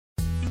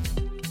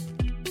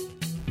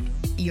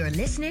You're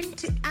listening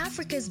to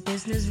Africa's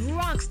Business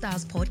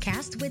Rockstars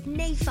podcast with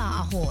Nefa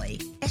Ahoy,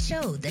 a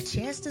show that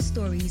shares the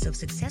stories of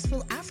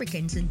successful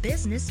Africans in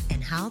business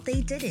and how they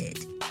did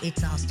it.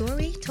 It's our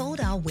story told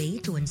our way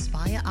to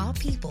inspire our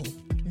people.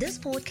 This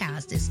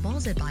podcast is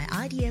sponsored by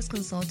IDS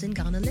Consulting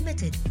Ghana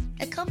Limited,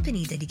 a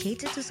company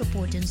dedicated to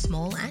supporting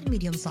small and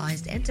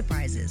medium-sized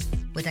enterprises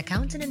with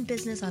accounting and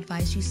business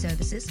advisory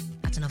services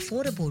at an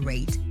affordable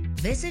rate.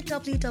 Visit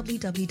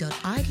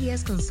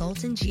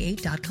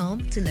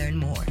www.idsconsultinggh.com to learn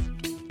more.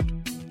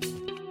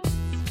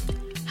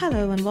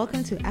 Hello and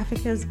welcome to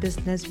Africa's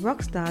Business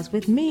Rockstars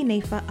with me,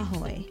 Nefa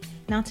Ahoy.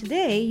 Now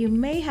today, you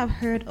may have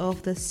heard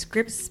of the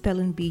Scripps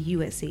Spelling Bee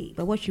USA,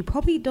 but what you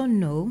probably don't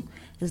know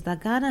is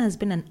that Ghana has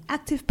been an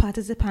active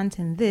participant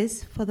in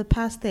this for the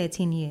past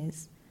 13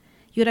 years.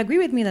 You'd agree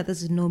with me that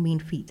this is no mean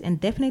feat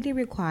and definitely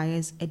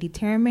requires a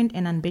determined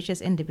and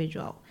ambitious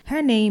individual.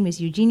 Her name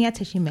is Eugenia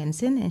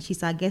Teshi-Mensing and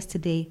she's our guest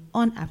today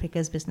on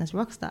Africa's Business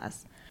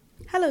Rockstars.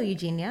 Hello,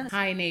 Eugenia.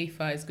 Hi,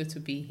 Nefa. It's good to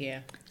be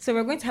here. So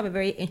we're going to have a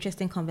very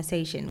interesting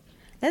conversation.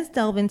 Let's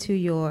delve into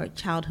your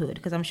childhood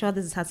because I'm sure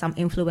this has had some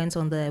influence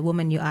on the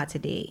woman you are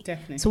today.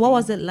 Definitely. So what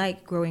was it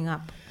like growing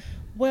up?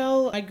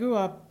 Well, I grew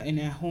up in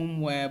a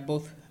home where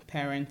both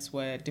parents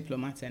were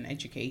diplomats and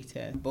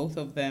educators. Both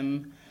of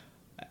them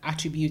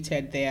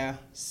attributed their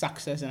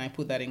success, and I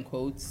put that in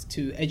quotes,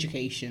 to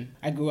education.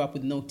 I grew up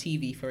with no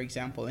TV, for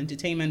example.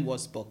 Entertainment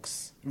was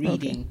books,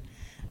 reading. Okay.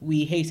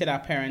 We hated our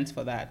parents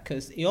for that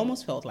because it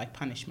almost felt like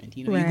punishment.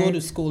 You know, right. You go to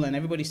school and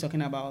everybody's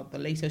talking about the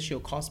latest show,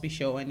 Cosby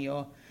Show, and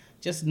you're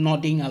just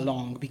nodding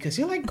along because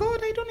you're like,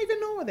 God, I don't even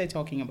know what they're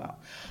talking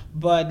about.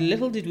 But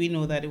little did we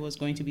know that it was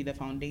going to be the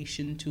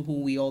foundation to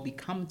who we all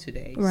become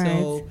today. Right.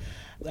 So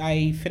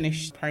I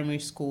finished primary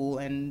school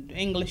and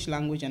English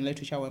language and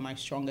literature were my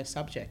strongest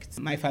subjects.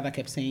 My father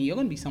kept saying, you're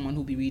going to be someone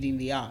who'll be reading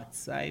the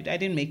arts. I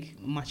didn't make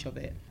much of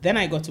it. Then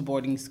I got to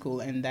boarding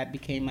school and that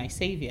became my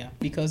savior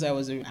because I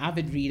was an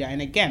avid reader.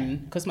 And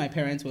again, because my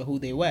parents were who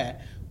they were,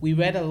 we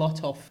read a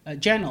lot of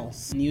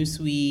journals,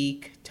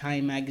 Newsweek,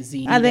 Time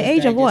Magazine. At the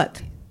age of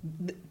what?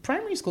 The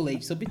primary school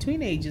age, so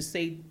between ages,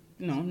 say,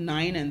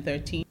 9 and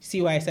 13. See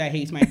why I say I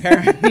hate my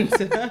parents.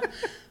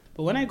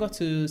 But when I got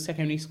to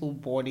secondary school,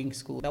 boarding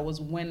school, that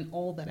was when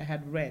all that I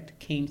had read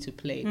came to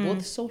play,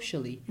 both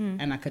socially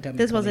and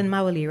academically. This was in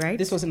Maoli, right?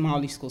 This was in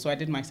Maoli school, so I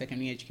did my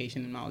secondary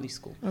education in Maoli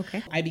school.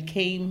 Okay. I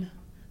became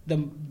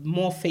the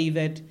more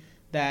favored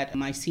that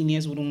my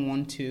seniors wouldn't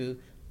want to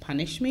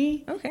punish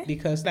me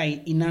because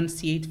I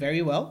enunciate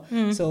very well.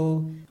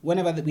 So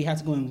whenever we had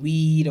to go and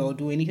read or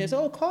do anything,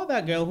 so call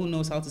that girl who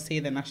knows how to say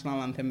the national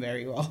anthem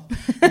very well.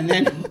 And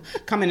then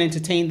come and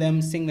entertain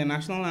them, sing the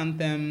national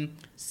anthem,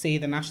 say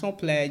the national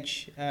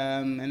pledge,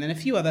 and then a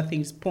few other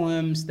things,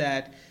 poems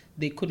that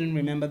they couldn't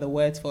remember the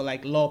words for,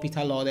 like law,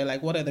 Peter law. They're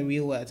like, what are the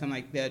real words? I'm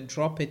like, they're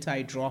drop it,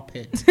 I drop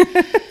it.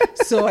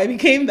 So I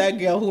became that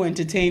girl who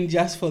entertained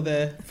just for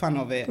the fun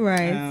of it.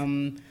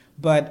 Right.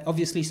 But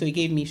obviously, so it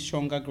gave me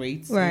stronger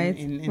grades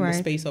in right. the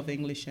space of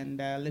English and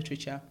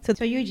literature. So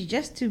Yuji,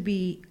 just to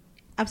be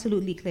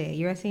absolutely clear,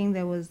 you're saying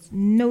there was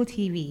no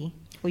TV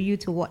for you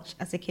to watch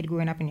as a kid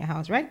growing up in your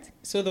house, right?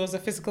 So there was a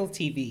physical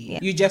TV. Yeah.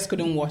 You just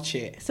couldn't watch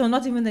it. So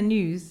not even the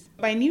news?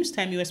 By news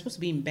time, you were supposed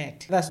to be in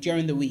bed. That's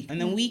during the week. And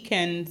then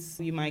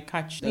weekends, you might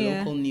catch the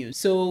local news.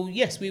 So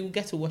yes, we would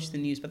get to watch the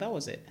news, but that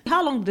was it.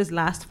 How long did this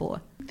last for?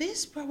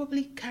 This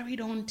probably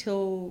carried on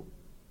till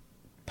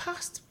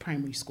past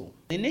primary school.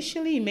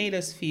 Initially, it made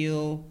us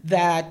feel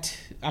that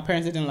our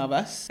parents didn't love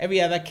us.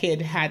 Every other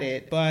kid had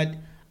it, but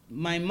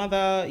my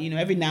mother,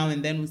 every now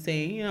and then would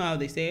say, how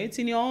they say, it's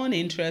in your own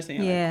interest.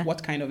 And you're like,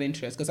 what kind of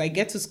interest? Because I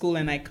get to school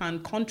and I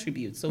can't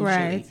contribute socially.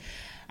 Right.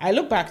 I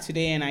look back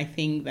today and I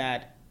think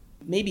that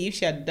maybe if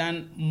she had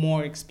done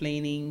more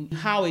explaining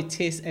how it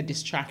is a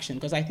distraction,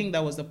 because I think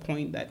that was the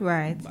point that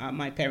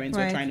my parents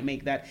were trying to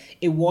make, that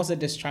it was a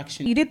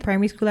distraction. You did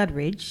primary school at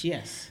Ridge.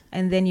 Yes.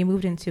 And then you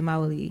moved into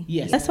Maoli.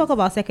 Yes. Let's talk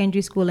about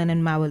secondary school and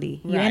then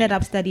Maoli. You ended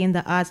up studying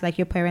the arts like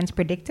your parents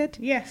predicted?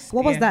 Yes.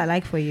 What was that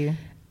like for you?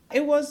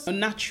 It was a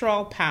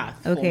natural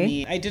path for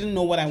me. I didn't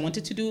know what I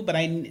wanted to do, but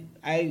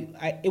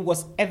it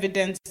was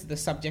evident the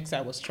subjects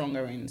I was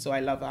stronger in. So I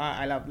love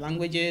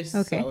languages.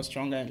 So I was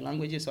stronger in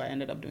languages. So I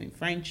ended up doing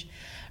French.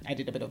 I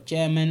did a bit of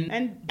German,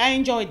 and I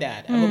enjoyed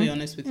that. I will be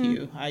honest with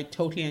you. I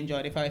totally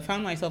enjoyed it. If I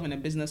found myself in a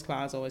business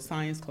class or a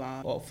science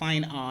class or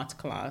fine art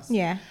class,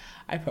 I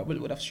probably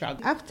would have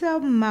struggled. After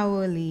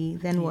Maoli,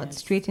 then what?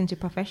 Straight into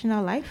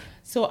professional life?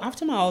 So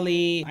after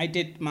Maoli, I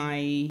did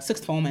my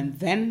sixth form, and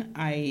then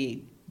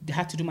I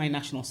had to do my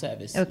national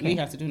service. You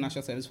have to do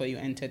national service before you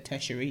enter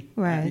tertiary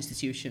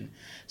institution.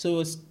 So it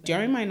was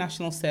during my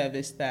national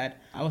service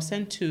that I was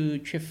sent to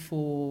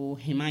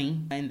Trifo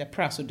Himai in the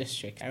Praso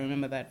district. I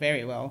remember that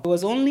very well. It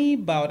was only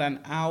about an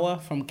hour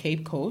from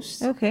Cape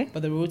Coast,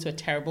 but the roads were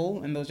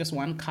terrible and there was just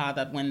one car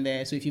that went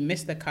there. So if you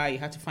missed the car, you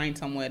had to find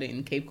somewhere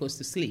in Cape Coast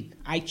to sleep.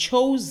 I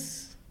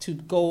chose to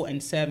go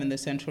and serve in the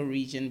central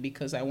region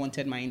because I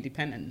wanted my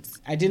independence.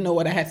 I didn't know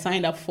what I had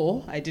signed up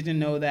for. I didn't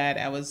know that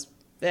I was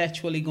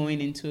virtually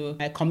going into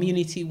a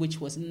community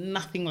which was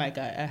nothing like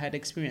I had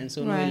experienced.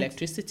 So no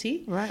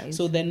electricity. Right.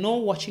 So the no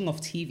watching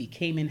of TV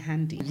came in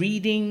handy.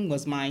 Reading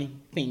was my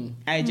thing.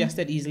 I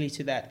adjusted easily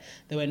to that.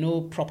 There were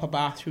no proper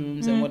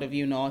bathrooms and what have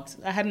you not.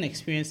 I hadn't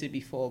experienced it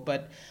before,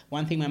 but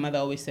one thing my mother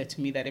always said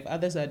to me, that if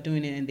others are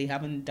doing it and they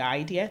haven't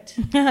died yet,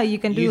 you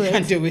can do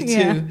it too.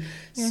 Yeah.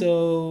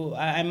 So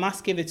I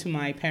must give it to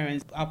my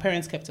parents. Our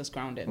parents kept us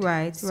grounded.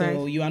 Right.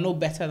 So you are no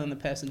better than the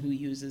person who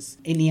uses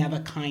any other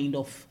kind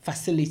of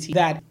facility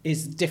that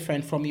is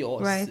different from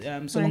yours,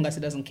 so long as it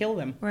doesn't kill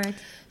them. Right.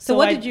 So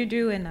what did you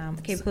do in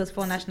Cape Coast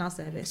for national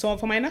service? So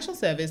for my national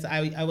service,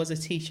 I was a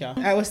teacher.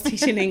 I was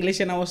teaching English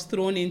and I was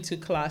thrown into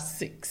class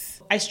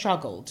 6. I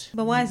struggled.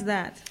 But why is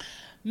that?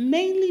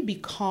 Mainly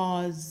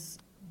because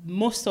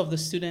most of the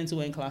students who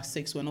were in class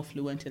 6 were not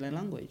fluent in the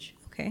language.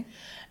 Okay.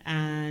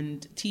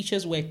 And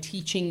teachers were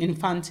teaching in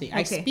Fante.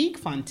 I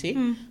speak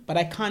Fante, but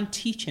I can't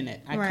teach in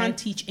it. I can't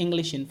teach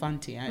English in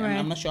Fante.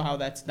 I'm not sure how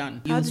that's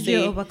done. How did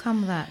you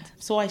overcome that?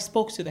 So I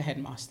spoke to the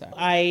headmaster.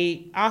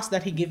 I asked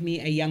that he give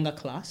me a younger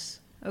class.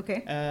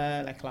 Okay.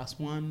 Like class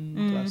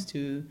 1, class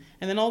 2.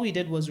 And then all we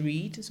did was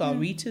read. So I'll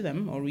read to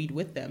them or read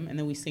with them. And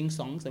then we sing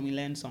songs and we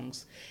learn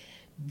songs.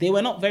 They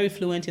were not very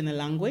fluent in the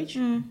language,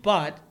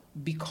 but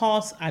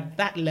because at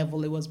that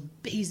level it was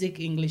basic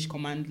English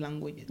command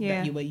language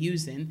that you were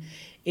using,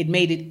 it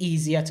made it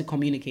easier to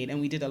communicate. And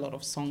we did a lot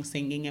of song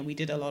singing, and we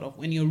did a lot of,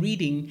 when you're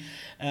reading,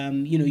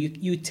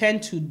 you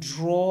tend to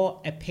draw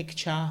a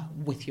picture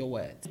with your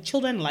words.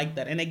 Children like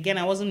that. And again,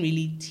 I wasn't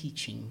really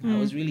teaching. I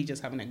was really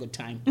just having a good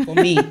time for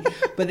me,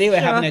 but they were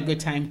having a good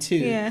time too.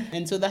 Yeah.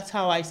 And so that's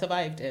how I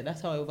survived it.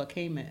 That's how I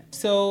overcame it.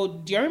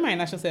 So during my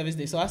national service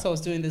day, so as I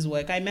was doing this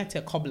work, I met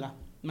a cobbler.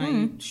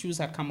 My shoes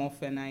had come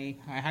off and I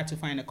had to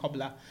find a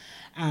cobbler.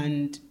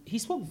 And he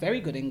spoke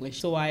very good English.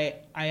 So I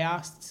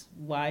asked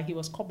why he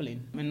was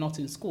cobbling and not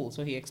in school.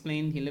 So he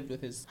explained he lived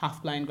with his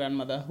half-blind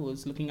grandmother who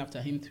was looking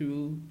after him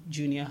through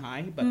junior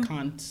high, but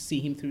can't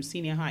see him through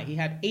senior high. He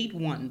had 8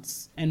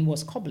 ones and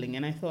was cobbling.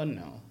 And I thought,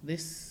 no,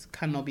 this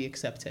cannot be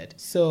accepted.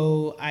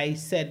 So I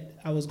said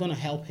I was going to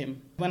help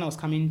him. When I was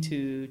coming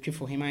to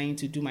Trifohimai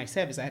to do my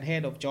service, I had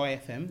heard of Joy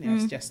FM. It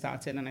was just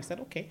started. And I said,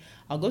 okay,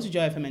 I'll go to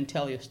Joy FM and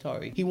tell your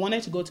story. He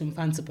wanted to go to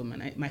Mfansipum.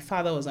 And my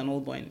father was an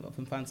old boy of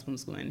Mfansipum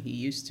school, and he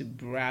used to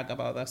brag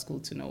about that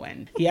school to no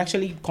end. He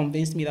actually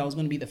convinced me that I was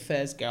going to be the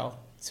first girl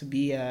to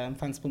be a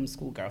Mfansipum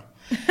school girl.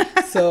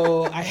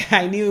 So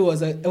I knew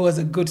it was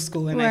a good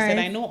school. And I said,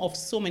 I know of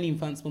so many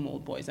Mfansipum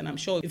old boys, and I'm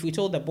sure if we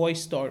told the boy's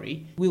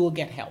story, we will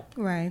get help.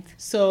 Right.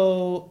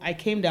 So I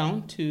came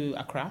down to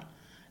Accra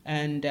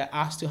and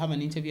asked to have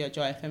an interview at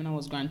Joy FM, and I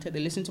was granted.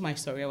 They listened to my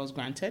story, I was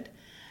granted.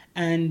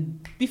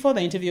 And before the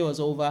interview was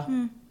over,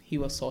 he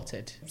was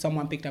sorted.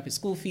 Someone picked up his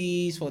school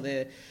fees for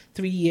the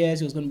 3 years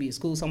he was going to be in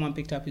school. Someone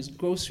picked up his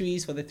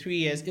groceries for the 3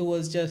 years. It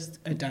was just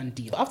a done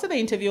deal. After the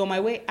interview, on my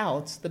way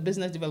out, the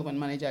business development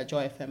manager at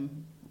Joy FM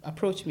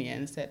approached me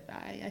and said,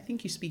 I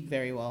think you speak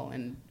very well,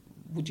 and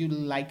would you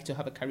like to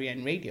have a career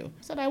in radio?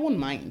 I said, I wouldn't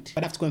mind,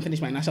 but I have to go and finish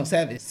my national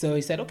service. So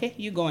he said, okay,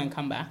 you go and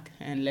come back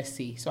and let's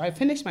see. So I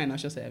finished my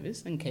national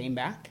service and came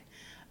back,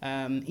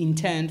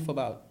 interned for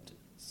about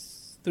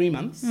 3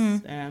 months,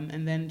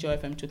 and then Joy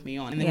FM took me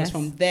on. And it was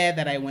from there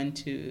that I went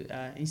to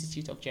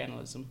Institute of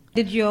Journalism.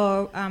 Did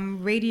your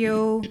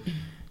radio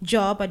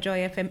job at Joy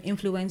FM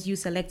influence you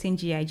selecting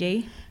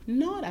GIJ?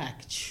 Not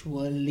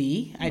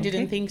actually. I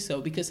didn't think so,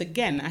 because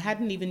again, I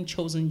hadn't even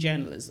chosen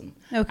journalism.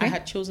 Okay. I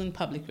had chosen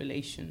public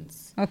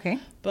relations. Okay.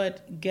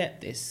 But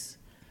get this.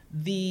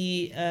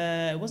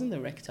 It wasn't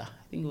the rector,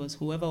 I think it was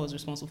whoever was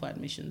responsible for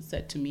admissions,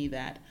 said to me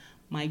that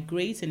my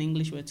grades in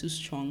English were too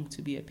strong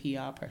to be a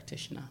PR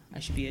practitioner. I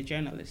should be a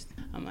journalist.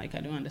 I'm like, I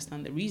don't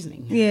understand the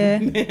reasoning.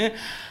 Yeah.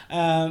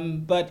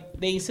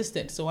 But they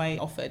insisted, so I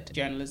offered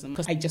journalism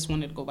because I just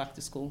wanted to go back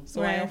to school.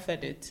 So I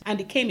offered it, and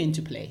it came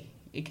into play.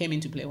 It came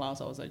into play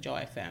whilst I was at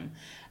Joy FM.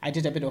 I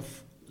did a bit of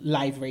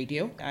live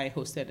radio. I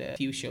hosted a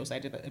few shows. I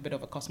did a bit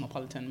of a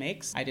cosmopolitan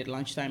mix. I did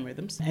lunchtime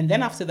rhythms. And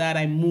then after that,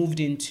 I moved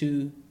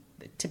into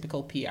the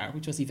typical PR,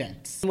 which was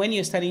events. When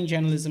you're studying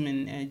journalism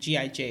in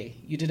GIJ,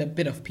 you did a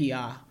bit of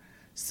PR.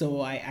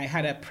 So I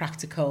had a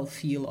practical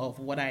feel of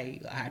what I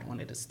had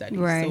wanted to study.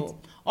 Right. So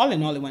all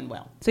in all, it went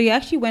well. So you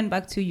actually went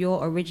back to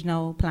your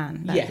original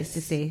plan, that is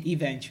to say.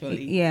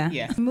 Eventually.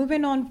 Yeah.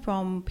 Moving on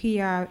from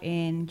PR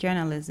in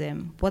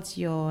journalism, what's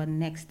your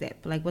next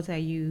step? Like, what are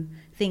you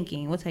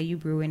thinking? What are you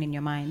brewing in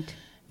your mind?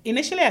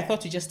 Initially, I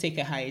thought to just take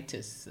a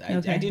hiatus. I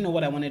didn't know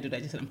what I wanted to do. I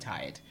just said, I'm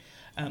tired.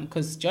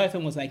 Because Joy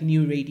FM was like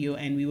new radio,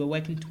 and we were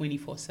working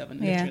 24/7,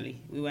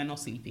 literally. We were not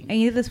sleeping. And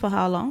you did this for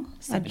how long?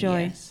 7 at Joy?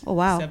 Years. Oh,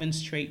 wow. 7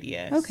 straight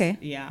years. Okay.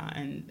 Yeah,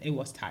 and it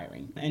was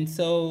tiring. And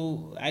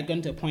so I'd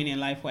gone to a point in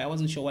life where I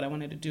wasn't sure what I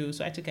wanted to do,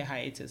 so I took a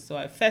hiatus. So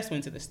I first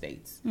went to the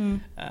States,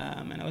 and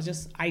I was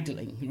just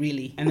idling,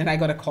 really. And then I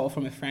got a call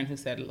from a friend who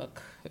said,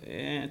 look,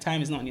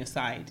 time is not on your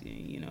side.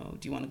 You know,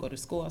 do you want to go to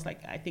school? I was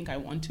like, I think I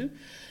want to.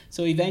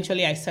 So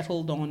eventually I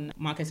settled on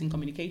marketing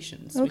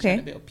communications, which had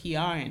a bit of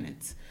PR in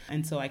it.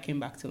 And so I came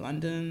back to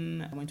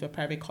London. I went to a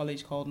private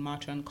college called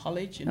Martran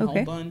College in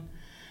Holborn.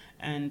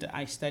 and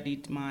I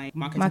studied my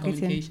marketing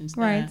communications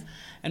there. Right.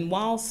 And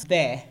whilst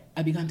there,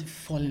 I began to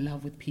fall in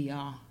love with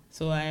PR.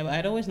 So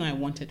I'd always known I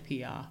wanted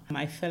PR.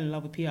 I fell in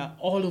love with PR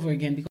all over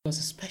again because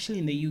especially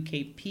in the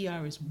UK,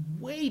 PR is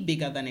way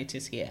bigger than it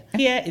is here.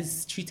 Here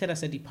is treated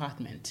as a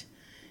department.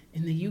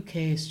 In the UK,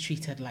 it's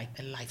treated like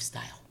a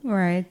lifestyle.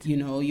 Right. You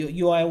know,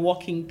 you are a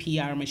walking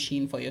PR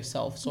machine for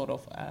yourself sort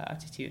of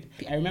attitude.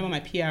 I remember my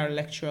PR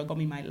lecturer got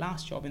me my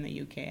last job in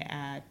the UK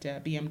at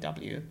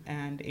BMW,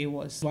 and it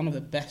was one of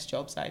the best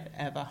jobs I'd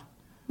ever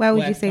Why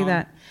would you worked say on.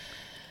 that?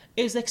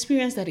 It was the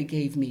experience that it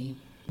gave me.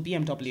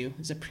 BMW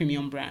is a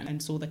premium brand,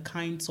 and so the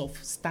kinds of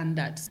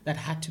standards that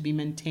had to be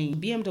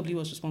maintained. BMW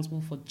was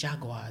responsible for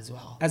Jaguar as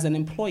well. As an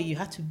employee, you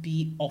had to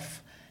be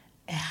of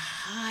a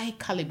high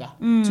caliber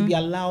to be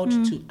allowed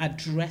to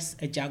address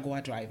a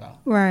Jaguar driver.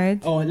 Right.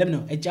 Or let me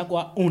know, a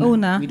Jaguar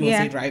owner. We don't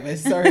yeah. say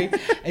drivers, sorry.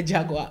 A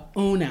Jaguar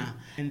owner.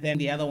 And then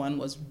the other one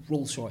was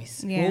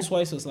Rolls-Royce. Yeah.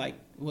 Rolls-Royce was like,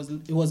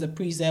 it was a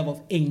preserve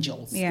of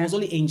angels. Yeah. It was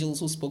only angels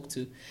who spoke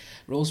to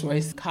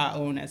Rolls-Royce car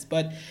owners.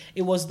 But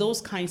it was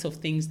those kinds of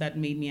things that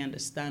made me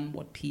understand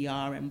what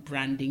PR and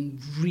branding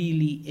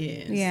really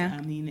is. Yeah.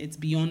 I mean, it's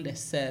beyond a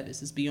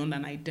service. It's beyond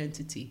an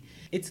identity.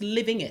 It's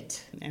living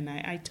it. And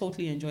I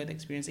totally enjoyed the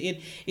experience.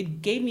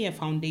 It gave me a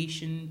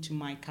foundation to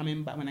my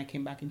coming back. When I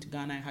came back into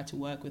Ghana, I had to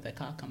work with a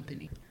car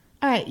company.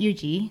 All right,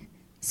 Yuji.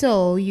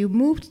 So you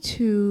moved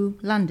to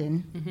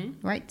London,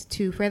 right,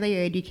 to further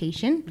your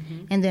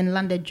education, and then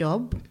landed a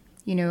job,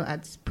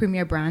 at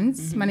Premier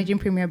Brands, managing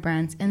Premier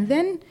Brands, and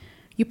then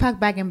you pack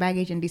bag and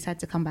baggage and decide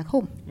to come back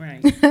home.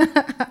 Right.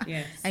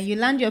 Yes. And you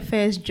land your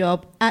first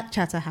job at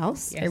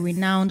Charterhouse, Yes. a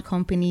renowned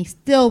company,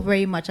 still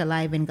very much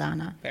alive in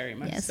Ghana. Very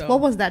much Yes. so.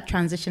 What was that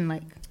transition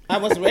like? I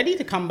was ready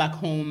to come back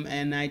home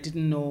and I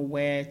didn't know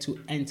where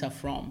to enter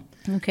from.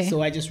 Okay.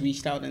 So I just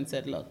reached out and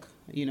said, look,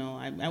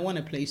 I want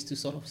a place to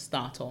sort of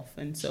start off.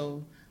 And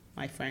so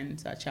my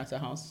friends at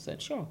Charterhouse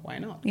said, sure, why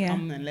not? Yeah.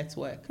 Come and let's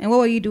work. And what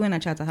were you doing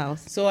at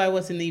Charterhouse? So I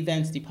was in the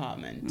events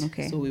department.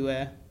 Okay. So we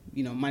were,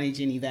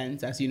 managing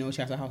events. As you know,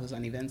 Charterhouse is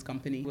an events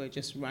company. We were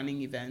just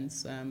running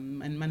events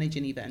and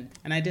managing events.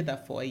 And I did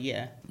that for a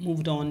year.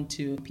 Moved on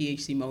to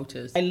PHC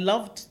Motors. I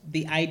loved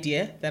the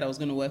idea that I was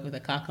going to work with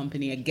a car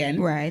company again.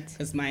 Right.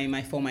 Because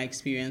my former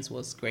experience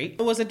was great.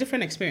 It was a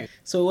different experience.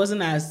 So it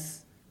wasn't as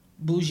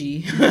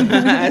bougie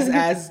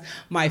as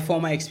my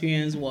former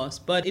experience was,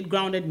 but it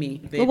grounded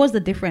me. What was the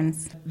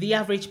difference? The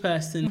average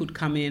person could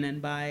come in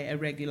and buy a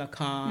regular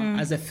car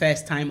as a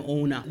first-time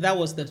owner. That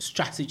was the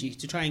strategy,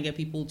 to try and get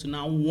people to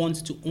now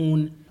want to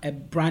own a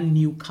brand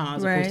new car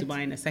as opposed to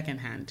buying a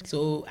second-hand.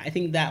 So I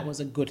think that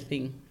was a good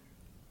thing.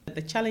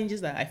 The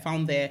challenges that I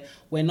found there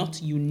were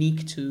not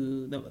unique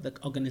to the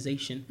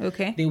organization.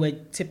 Okay. They were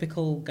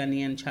typical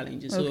Ghanaian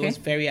challenges. So it was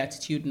very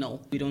attitudinal.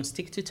 We don't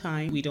stick to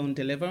time. We don't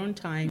deliver on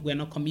time. We're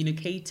not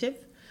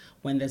communicative.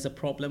 When there's a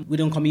problem, we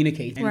don't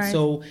communicate. And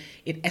so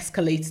it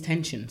escalates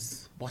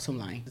tensions, bottom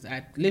line.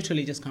 I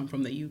literally just come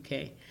from the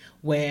UK,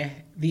 where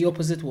the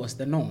opposite was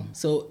the norm.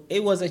 So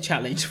it was a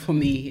challenge for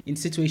me in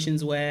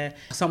situations where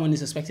someone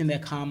is expecting their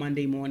car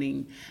Monday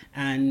morning,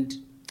 and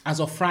as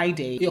of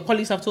Friday, your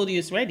colleagues have told you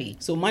it's ready.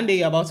 So Monday,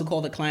 you're about to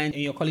call the client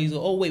and your colleagues go,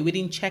 oh, wait, we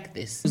didn't check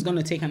this. It's going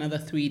to take another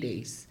 3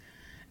 days.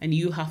 And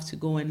you have to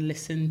go and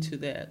listen to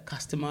the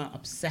customer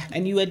upset.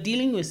 And you are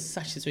dealing with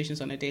such situations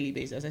on a daily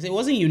basis. I said, it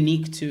wasn't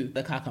unique to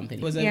the car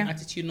company. It was an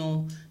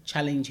attitudinal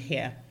challenge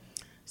here.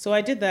 So I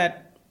did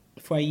that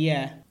for a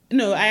year.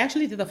 No, I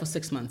actually did that for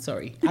 6 months,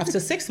 sorry. After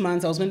 6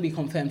 months, I was going to be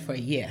confirmed for a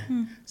year.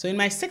 So in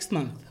my 6th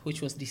month,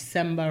 which was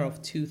December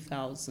of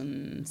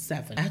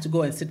 2007, I had to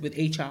go and sit with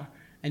HR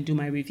and do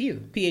my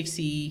review.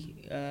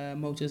 PHC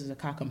Motors is a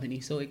car company,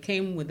 so it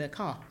came with a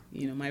car.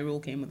 My role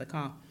came with a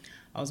car.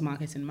 I was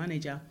marketing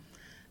manager.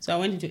 So I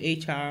went into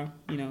HR,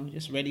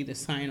 just ready to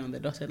sign on the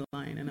dotted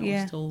line, and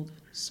I was told,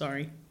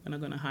 sorry, we're not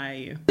going to hire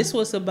you. This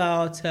was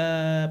about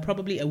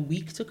probably a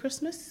week to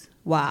Christmas.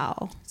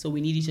 Wow. So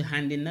we needed to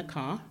hand in the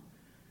car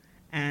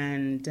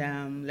and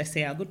let's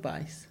say our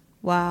goodbyes.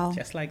 Wow.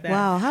 Just like that.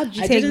 Wow, how did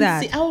you take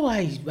that?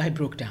 I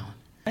broke down.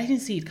 I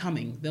didn't see it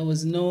coming. There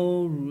was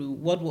no,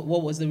 what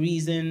was the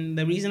reason?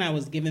 The reason I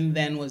was given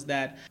then was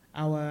that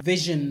our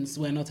visions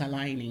were not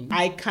aligning.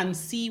 I can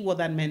see what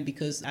that meant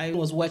because I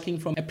was working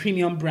from a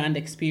premium brand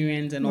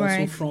experience and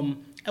also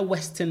from a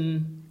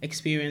Western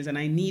experience, and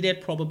I needed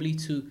probably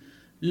to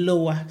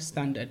lower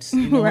standards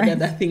in order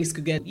that things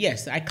could get.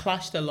 Yes, I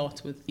clashed a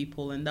lot with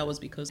people, and that was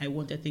because I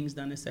wanted things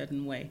done a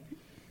certain way.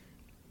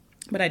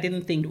 But I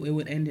didn't think it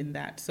would end in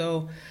that.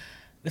 So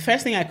the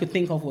first thing I could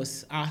think of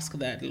was ask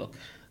that, look,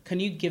 can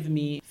you give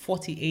me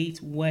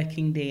 48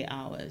 working day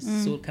hours?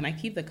 So can I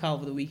keep the car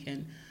over the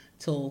weekend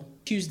till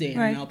Tuesday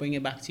and I'll bring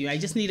it back to you? I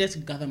just needed to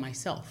gather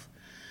myself.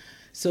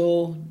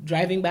 So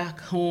driving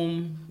back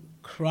home,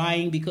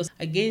 crying, because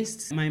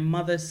against my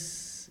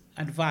mother's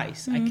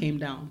advice, I came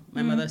down.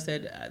 My mother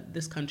said,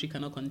 this country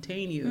cannot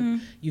contain you.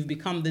 You've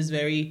become this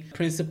very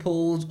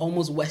principled,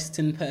 almost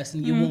Western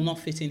person. You will not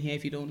fit in here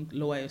if you don't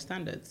lower your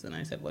standards. And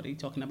I said, what are you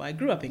talking about? I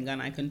grew up in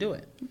Ghana. I can do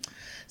it.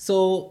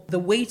 So the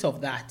weight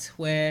of that,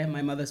 where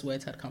my mother's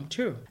words had come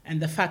true, and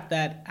the fact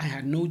that I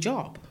had no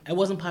job, it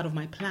wasn't part of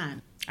my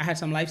plan. I had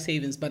some life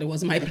savings, but it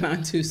wasn't my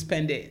plan to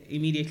spend it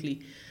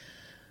immediately,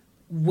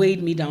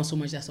 weighed me down so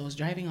much that as I was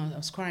driving, I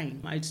was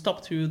crying. I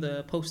stopped through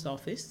the post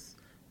office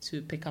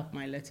to pick up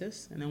my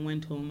letters, and then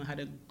went home. I had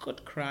a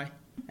good cry,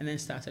 and then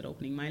started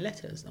opening my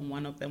letters. And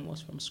one of them was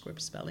from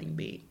Script Spelling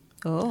Bee.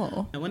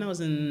 Oh. And when I was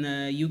in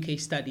UK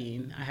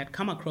studying, I had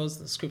come across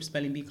the Script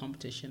Spelling Bee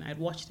competition. I had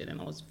watched it,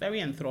 and I was very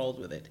enthralled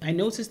with it. I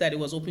noticed that it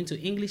was open to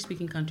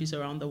English-speaking countries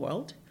around the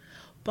world,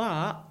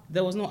 but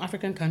there was no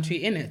African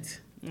country in it.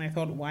 And I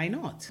thought, why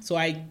not? So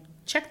I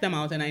checked them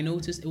out, and I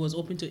noticed it was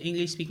open to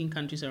English-speaking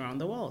countries around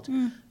the world.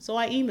 So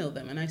I emailed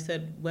them, and I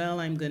said, well,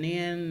 I'm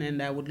Ghanaian,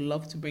 and I would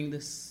love to bring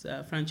this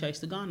franchise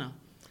to Ghana.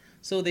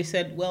 So they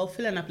said, well,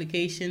 fill an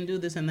application, do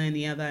this and then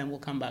the other, and we'll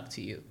come back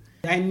to you.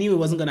 I knew it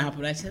wasn't going to happen,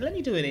 but I said, let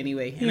me do it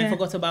anyway. And I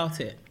forgot about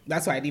it.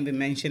 That's why I didn't even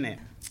mention it.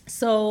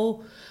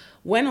 So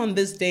when on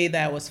this day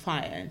that I was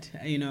fired,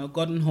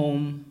 gotten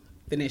home,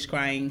 finished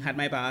crying, had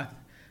my bath,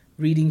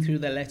 reading through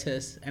the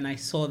letters, and I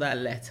saw that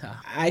letter,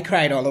 I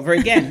cried all over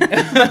again.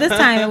 But this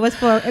time it was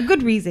for a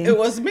good reason. It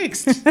was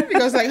mixed,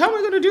 because how am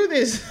I going to do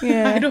this?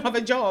 I don't have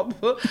a job.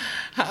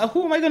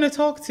 Who am I going to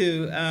talk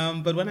to?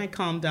 But when I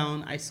calmed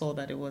down, I saw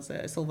that it was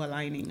a silver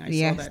lining. I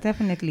saw that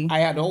definitely. I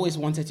had always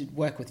wanted to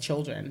work with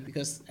children,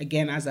 because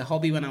again, as a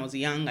hobby when I was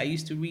young, I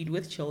used to read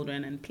with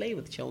children and play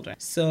with children.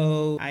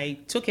 So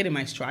I took it in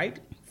my stride.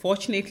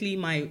 Fortunately,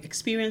 my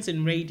experience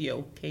in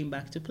radio came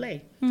back to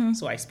play.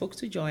 So I spoke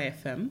to Joy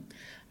FM.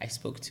 I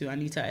spoke to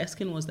Anita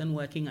Eskin, was then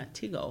working at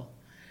Tigo.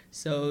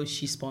 So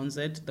she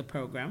sponsored the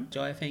program.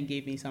 Joy FM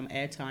gave me some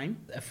airtime.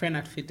 A friend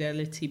at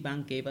Fidelity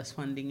Bank gave us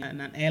funding,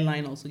 and an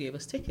airline also gave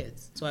us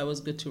tickets. So I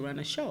was good to run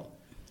a show.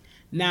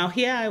 Now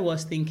here I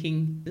was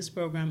thinking, this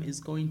program is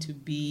going to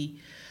be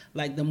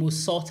like the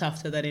most sought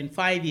after, that in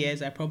 5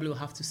 years I probably will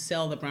have to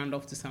sell the brand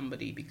off to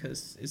somebody,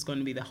 because it's going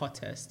to be the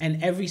hottest.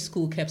 And every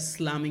school kept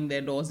slamming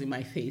their doors in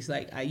my face,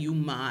 like, are you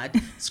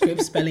mad?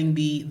 Script Spelling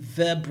Bee,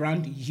 the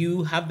brand,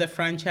 you have the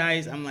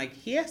franchise. I'm like,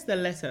 here's the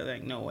letter.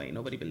 Like, no way,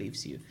 nobody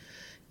believes you.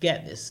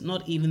 Get this,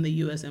 not even the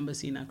US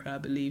Embassy in Accra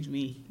believed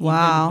me.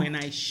 Wow. Even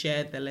when I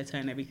shared the letter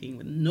and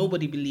everything,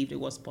 nobody believed it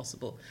was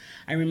possible.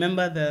 I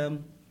remember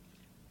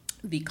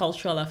the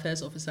cultural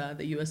affairs officer at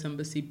the US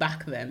Embassy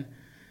back then,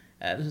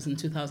 this was in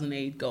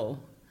 2008,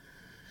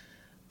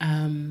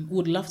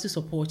 would love to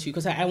support you,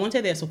 because I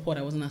wanted their support.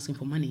 I wasn't asking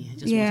for money. I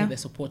just wanted their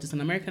support. It's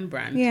an American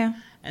brand. Yeah.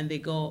 And they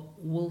go,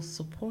 we'll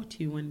support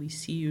you when we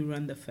see you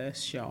run the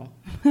first show.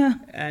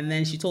 And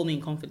then she told me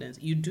in confidence,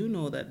 you do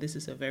know that this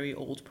is a very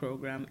old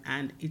program,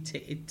 and it's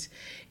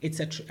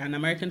an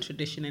American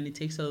tradition, and it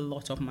takes a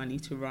lot of money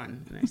to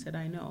run. And I said,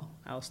 I know.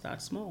 I'll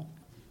start small.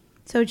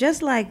 So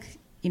just like,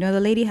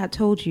 the lady had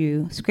told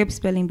you, Script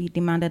Spelling Bee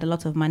demanded a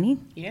lot of money,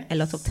 a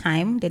lot of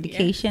time,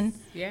 dedication,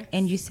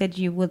 and you said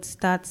you would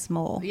start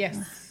small.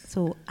 Yes.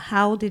 So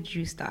how did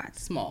you start?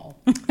 Small.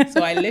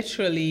 So I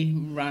literally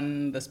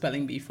ran the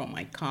Spelling Bee from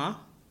my car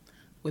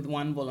with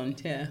one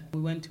volunteer.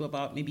 We went to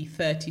about maybe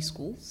 30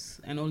 schools,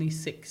 and only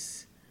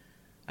 6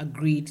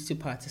 agreed to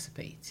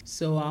participate.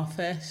 So our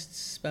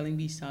first Spelling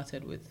Bee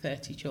started with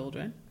 30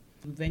 children.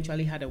 We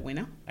eventually had a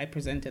winner. I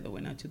presented the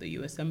winner to the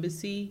US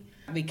Embassy.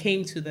 They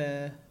came to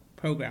the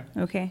program.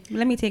 Okay,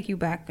 let me take you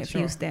back a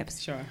few steps.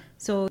 Sure.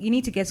 So you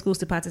need to get schools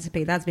to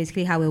participate. That's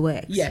basically how it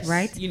works. Yes.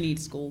 Right? You need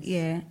schools.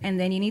 Yeah, and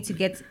then you need to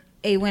get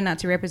a winner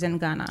to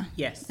represent Ghana.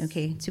 Yes.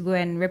 Okay, to go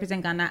and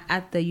represent Ghana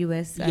at the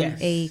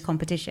USA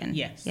competition.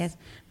 Yes. Yes.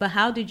 But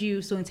how did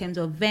you, so in terms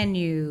of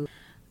venue,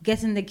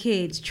 getting the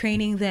kids,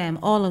 training them,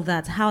 all of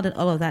that, how did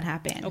all of that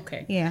happen?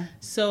 Okay. Yeah.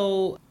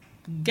 So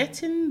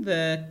getting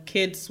the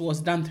kids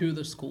was done through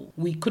the school.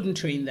 We couldn't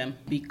train them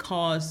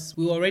because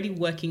we were already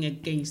working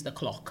against the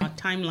clock. Our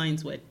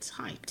timelines were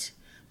tight.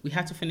 We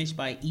had to finish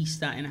by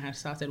Easter, and I had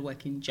started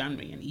work in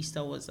January, and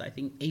Easter was, I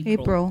think,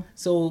 April.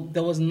 So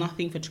there was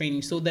nothing for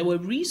training. So there were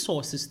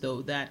resources,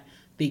 though, that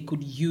they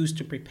could use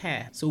to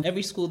prepare. So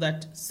every school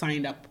that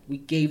signed up, we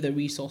gave the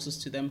resources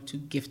to them to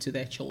give to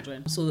their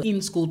children. So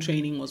in-school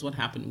training was what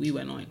happened. We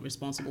were not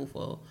responsible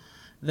for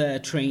the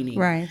training.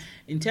 Right.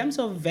 In terms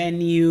of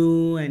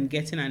venue and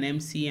getting an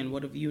MC and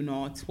what have you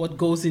not, what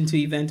goes into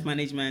event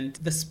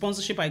management, the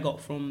sponsorship I got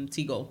from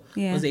Tigo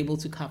was able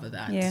to cover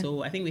that. Yeah.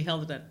 So I think we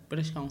held it at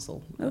British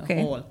Council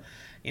Hall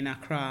in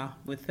Accra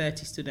with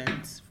 30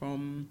 students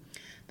from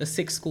the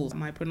 6 schools.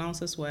 My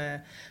pronouncers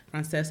were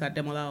Frances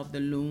Ademola of the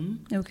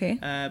Loom,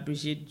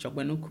 Brigitte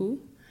Jogbenuku,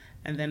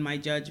 and then my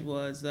judge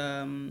was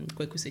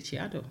Kweku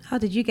Sechiado. How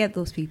did you get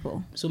those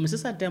people? So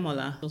Mrs.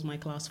 Ademola was my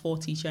class 4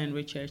 teacher in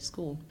Richard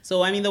School.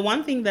 So, I mean, the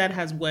one thing that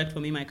has worked for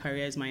me in my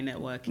career is my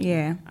networking.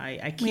 Yeah.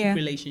 I keep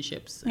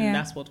relationships, and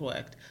that's what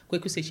worked.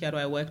 Kweku Sechiado,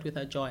 I worked with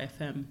at Joy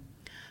FM.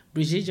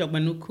 Brigitte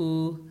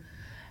Jogbenuku,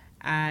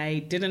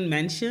 I didn't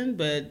mention,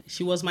 but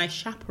she was my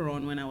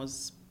chaperone when I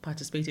was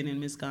participating in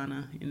Miss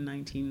Ghana in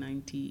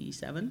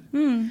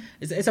 1997.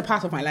 It's a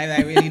part of my life that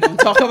I really don't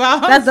talk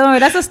about.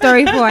 That's a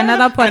story for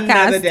another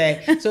podcast. Another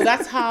day. So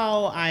that's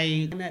how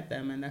I met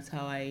them, and that's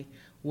how I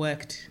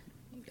worked,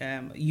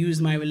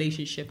 used my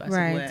relationship, as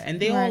it were. And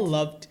they all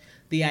loved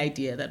the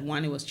idea that,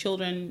 one, it was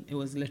children, it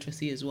was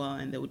literacy as well,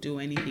 and they would do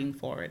anything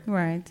for it.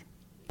 Right.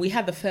 We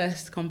had the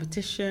first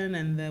competition,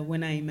 and the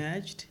winner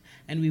emerged.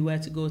 And we were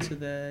to go to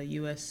the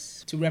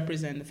US to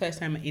represent, the first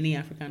time any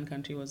African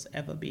country was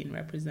ever being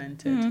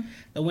represented.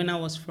 The winner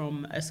was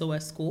from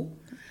SOS School.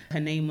 Her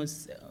name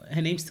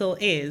still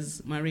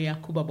is Maria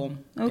Kubabom.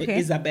 Okay.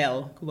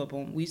 Isabel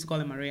Kubabom. We used to call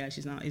her Maria.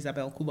 She's now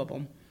Isabel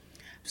Kubabom.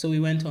 So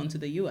we went on to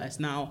the US.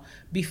 Now,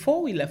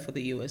 before we left for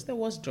the US, there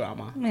was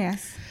drama.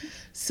 Yes.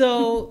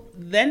 So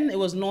then it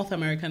was North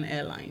American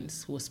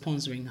Airlines who was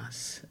sponsoring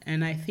us.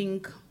 And I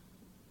think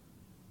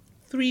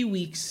 3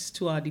 weeks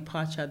to our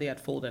departure, they had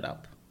folded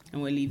up.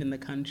 And we're leaving the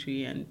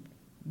country, and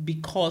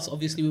because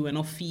obviously we were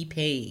not fee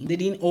paying, they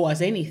didn't owe us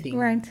anything.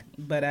 Right.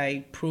 But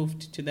I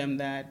proved to them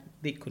that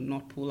they could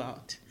not pull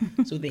out,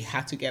 so they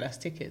had to get us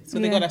tickets. So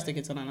they got us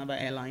tickets on another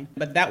airline,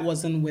 but that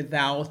wasn't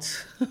without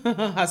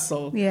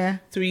hustle. Yeah.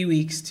 3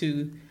 weeks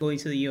to going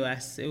to the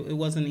US, it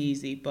wasn't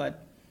easy.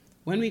 But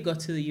when we got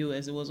to the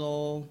US, it was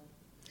all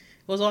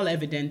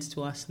evident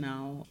to us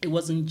now. It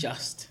wasn't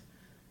just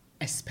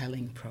a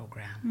spelling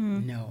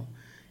program. No,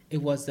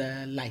 it was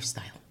a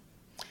lifestyle.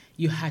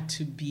 You had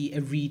to be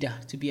a reader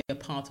to be a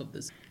part of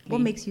this.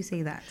 What makes you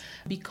say that?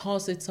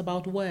 Because it's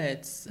about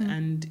words,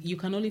 and you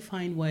can only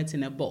find words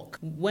in a book.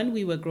 When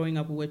we were growing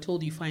up, we were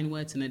told you find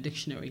words in a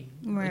dictionary.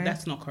 Right.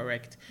 That's not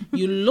correct.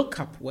 You look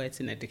up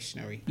words in a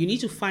dictionary. You need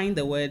to find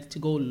the word to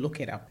go look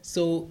it up.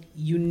 So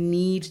you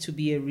need to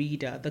be a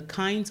reader. The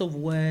kinds of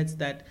words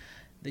that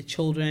the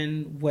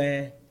children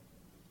were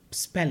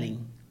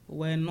spelling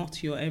were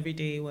not your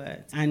everyday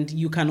words. And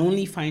you can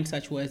only find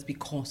such words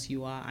because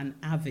you are an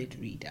avid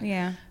reader.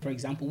 Yeah. For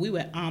example, we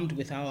were armed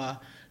with our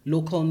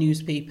local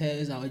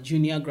newspapers, our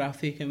Junior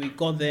Graphic, and we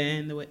got there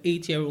and there were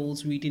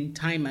 8-year-olds reading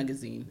Time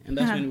magazine. And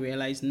that's when we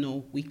realized,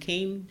 no, we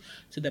came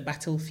to the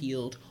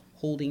battlefield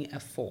holding a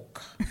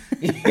fork.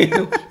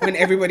 when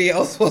everybody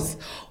else was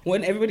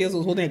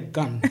holding a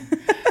gun.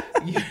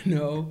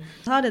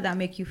 How did that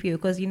make you feel?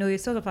 Because, you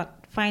sort of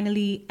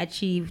finally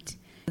achieved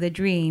the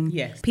dream.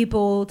 Yes.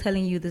 People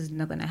telling you this is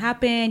not going to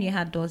happen. You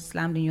had doors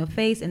slammed in your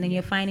face, and then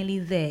you're finally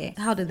there.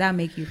 How did that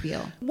make you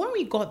feel? When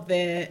we got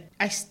there,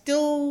 I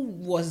still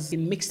was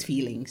in mixed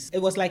feelings.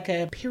 It was like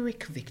a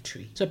Pyrrhic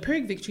victory. So a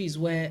Pyrrhic victory is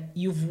where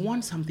you've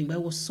won something, but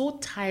it was so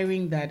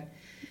tiring that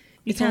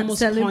it's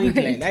almost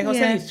pointless. Like I was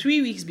saying,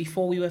 3 weeks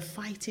before, we were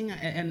fighting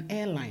an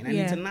airline, an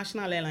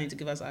international airline, to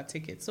give us our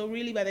tickets. So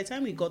really, by the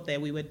time we got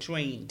there, we were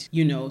drained,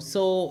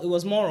 So it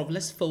was more of,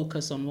 let's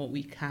focus on what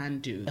we can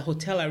do. The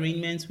hotel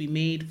arrangements we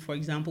made, for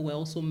example, were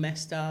also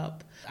messed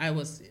up. I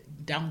was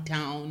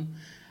downtown,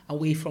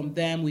 away from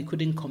them. We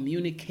couldn't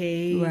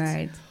communicate.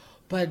 Right.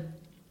 But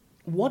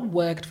what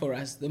worked for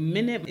us, the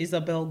minute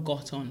Isabel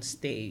got on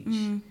stage,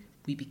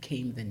 we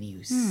became the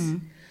news.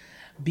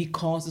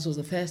 Because this was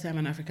the first time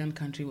an African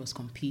country was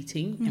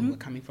competing, and we're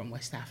coming from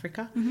West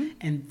Africa,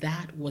 and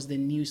that was the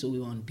news. So we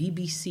were on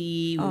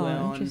BBC, we were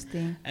on,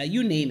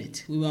 you name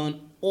it. We were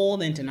on all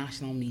the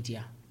international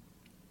media.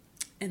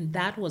 And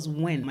that was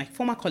when my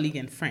former colleague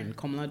and friend,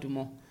 Komla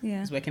Dumo,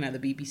 who's working at the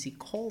BBC,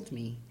 called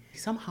me.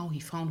 Somehow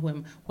he found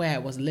where I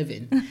was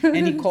living,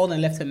 and he called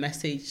and left a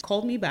message,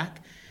 called me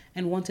back,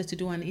 and wanted to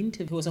do an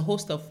interview. He was a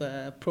host of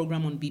a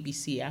program on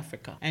BBC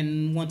Africa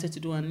and wanted to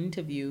do an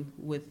interview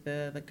with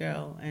the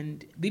girl.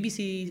 And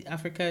BBC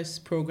Africa's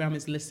program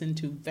is listened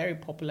to very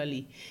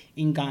popularly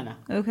in Ghana.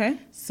 Okay.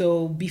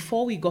 So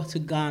before we got to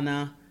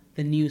Ghana,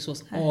 the news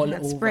was all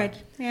over. Spread.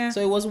 Yeah.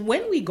 So it was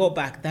when we got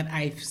back that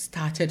I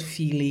started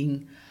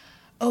feeling,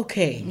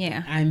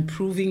 okay, I'm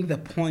proving the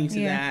point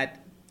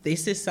that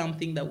this is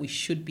something that we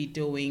should be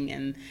doing,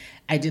 and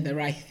I did the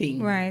right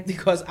thing. Right.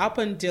 Because up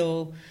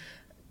until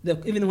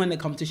even when the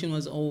competition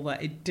was over,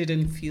 it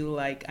didn't feel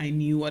like I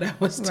knew what I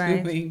was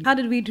doing. How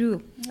did we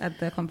do at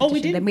the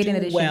competition? We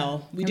didn't do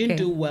well. We didn't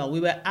do well. We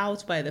were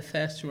out by the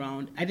first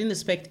round. I didn't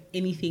expect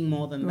anything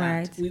more than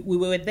that. We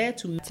were there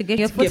to get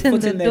your foot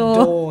in the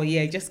door.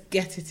 Yeah, just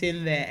get it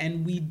in there.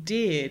 And we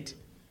did.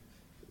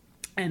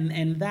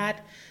 And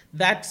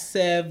that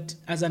served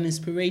as an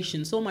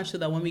inspiration, so much so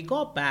that when we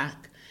got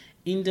back,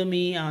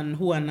 Indomie, and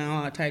who are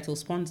now our title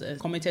sponsors,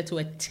 committed to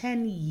a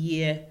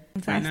 10-year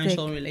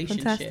financial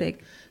relationship.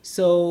 Fantastic.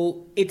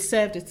 So it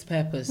served its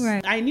purpose.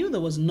 Right. I knew there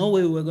was no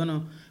way we were going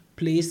to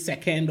place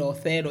second or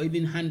third or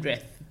even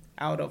 100th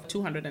out of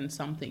 200 and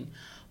something.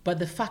 But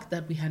the fact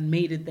that we had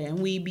made it there, and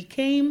we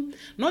became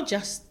not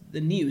just the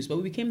news, but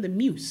we became the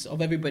muse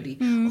of everybody.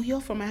 Oh,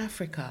 you're from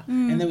Africa.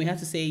 And then we had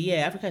to say,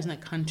 Africa is not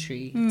a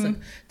country.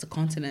 It's a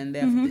continent.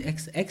 There are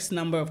X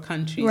number of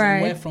countries,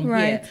 and we're from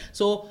here.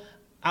 So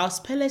our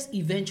spellers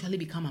eventually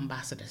become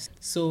ambassadors.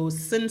 So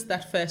since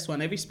that first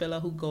one, every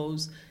speller who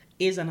goes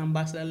is an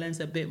ambassador,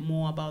 learns a bit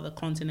more about the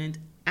continent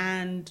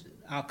and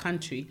our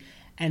country.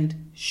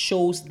 and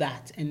shows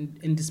that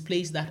and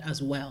displays that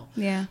as well.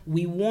 Yeah.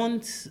 We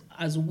want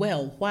as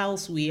well,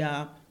 whilst we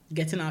are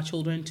getting our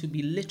children to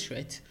be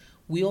literate,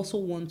 we also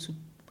want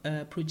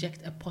to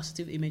project a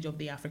positive image of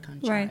the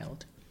African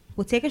child.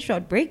 We'll take a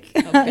short break.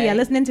 Okay. You're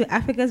listening to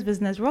Africa's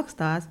Business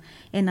Rockstars,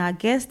 and our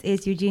guest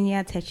is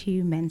Eugenia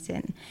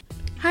Techiu-Mensing.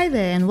 Hi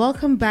there, and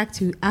welcome back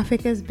to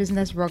Africa's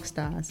Business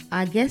Rockstars.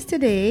 Our guest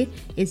today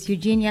is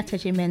Eugenia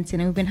Techiu-Mensing,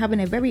 and we've been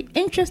having a very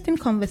interesting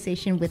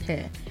conversation with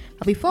her.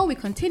 But before we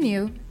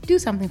continue, do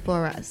something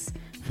for us.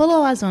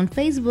 Follow us on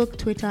Facebook,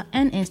 Twitter,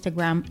 and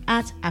Instagram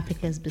at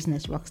Africa's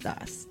Business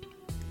Rockstars.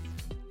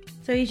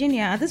 So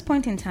Eugenia, at this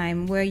point in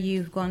time where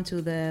you've gone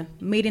to the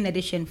maiden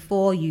edition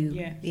for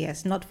you,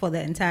 yes, not for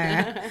the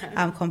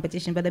entire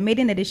competition, but the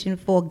maiden edition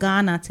for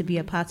Ghana to be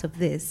a part of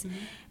this,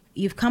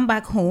 you've come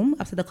back home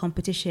after the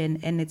competition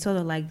and it's sort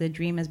of like the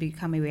dream has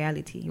become a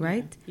reality,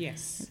 right?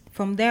 Yes.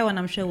 From there on,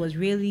 I'm sure it was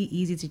really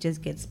easy to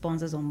just get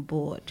sponsors on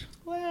board.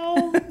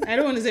 Well, I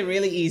don't want to say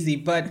really easy,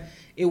 but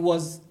it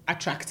was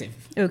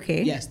attractive.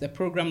 Okay. Yes, the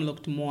program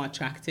looked more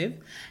attractive.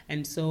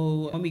 And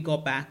so when we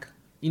got back,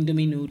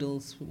 Indomie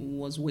Noodles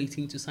was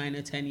waiting to sign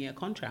a 10-year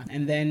contract.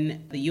 And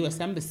then the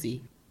U.S.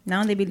 Embassy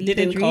now they believe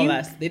didn't call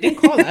us. They didn't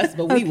call us,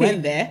 but we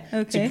went there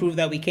to prove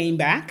that we came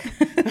back.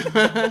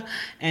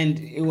 And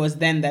it was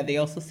then that they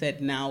also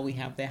said, now we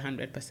have their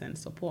 100%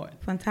 support.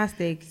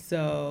 Fantastic.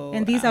 So,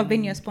 and these have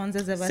been your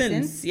sponsors ever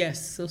since?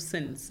 Yes, so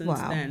since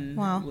then,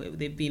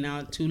 they've been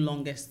our two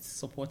longest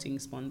supporting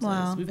sponsors.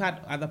 Wow. We've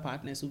had other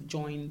partners who've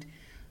joined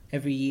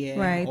every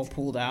year or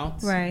pulled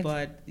out. Right.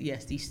 But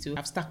yes, these two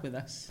have stuck with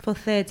us. For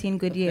 13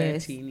 good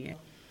years. 13, yeah.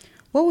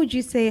 What would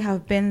you say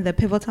have been the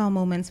pivotal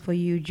moments for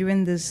you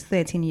during this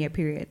 13-year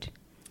period?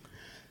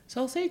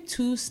 So I'll say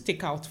two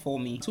stick out for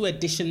me. Two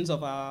editions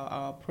of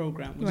our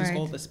program, which is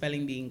called the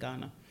Spelling Bee in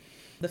Ghana.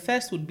 The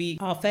first would be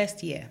our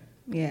first year.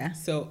 Yeah.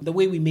 So the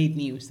way we made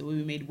news, the way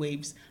we made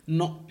waves,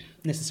 not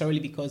necessarily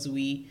because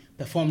we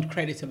performed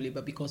creditably,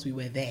 but because we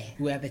were there.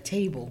 We were at the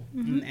table,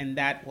 and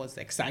that was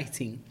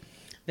exciting.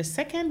 The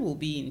second will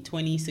be in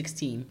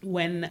 2016,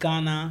 when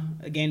Ghana,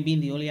 again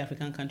being the only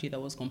African country that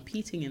was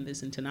competing in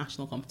this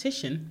international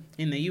competition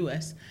in the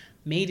US,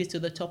 made it to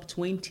the top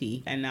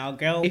 20. And our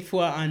girl,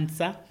 Ifua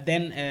Ansa,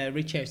 then a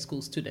Richard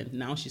School student,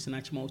 now she's in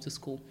Achimota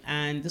School.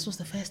 And this was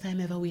the first time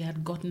ever we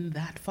had gotten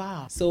that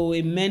far. So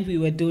it meant we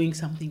were doing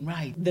something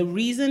right. The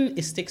reason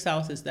it sticks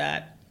out is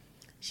that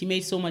she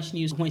made so much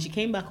news. When she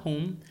came back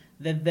home,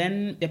 the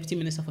then Deputy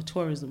Minister for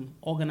Tourism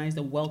organized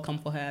a welcome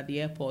for her at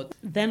the airport.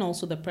 Then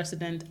also the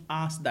President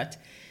asked that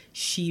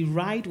she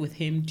ride with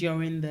him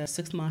during the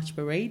 6th March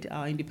parade,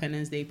 our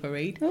Independence Day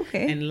parade,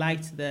 and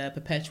light the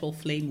perpetual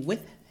flame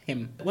with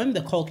him. When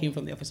the call came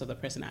from the Office of the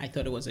President, I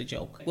thought it was a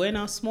joke. We're in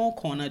our small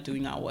corner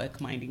doing our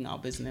work, minding our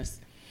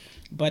business.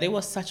 But it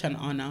was such an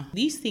honor.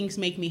 These things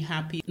make me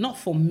happy, not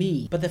for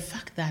me, but the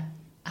fact that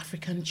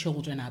African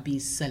children are being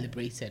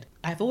celebrated.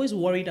 I've always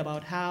worried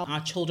about how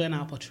our children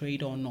are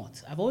portrayed or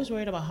not. I've always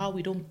worried about how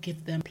we don't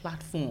give them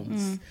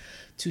platforms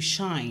to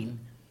shine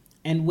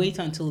and wait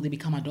until they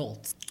become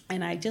adults.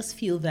 And I just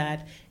feel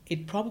that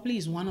it probably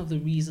is one of the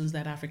reasons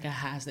that Africa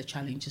has the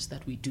challenges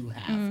that we do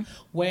have,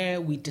 where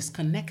we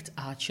disconnect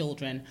our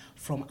children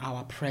from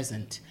our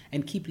present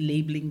and keep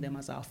labeling them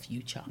as our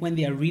future when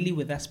they are really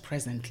with us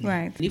presently.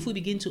 Right. And if we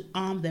begin to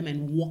arm them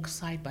and walk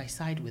side by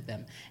side with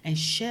them and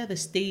share the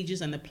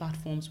stages and the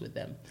platforms with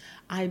them,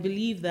 I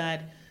believe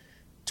that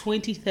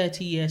 20,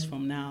 30 years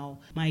from now,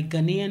 my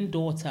Ghanaian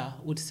daughter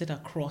would sit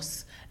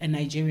across a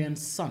Nigerian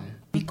son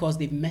because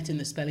they've met in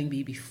the spelling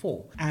bee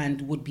before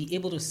and would be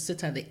able to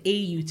sit at the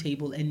AU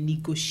table and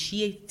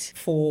negotiate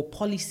for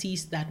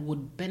policies that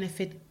would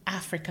benefit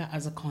Africa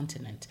as a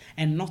continent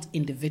and not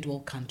individual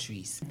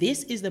countries.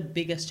 This is the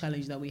biggest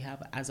challenge that we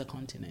have as a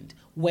continent,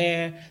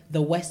 where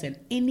the West and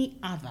any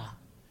other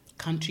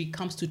country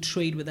comes to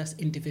trade with us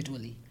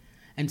individually.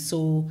 And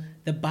so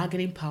the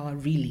bargaining power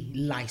really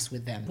lies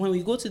with them. When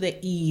we go to the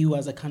EU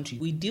as a country,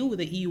 we deal with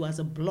the EU as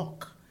a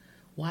bloc.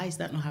 Why is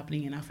that not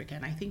happening in Africa?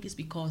 And I think it's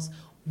because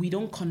we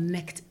don't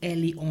connect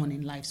early on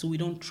in life, so we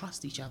don't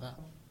trust each other.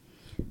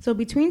 So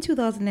between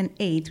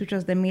 2008, which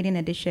was the maiden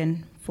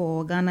edition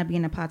for Ghana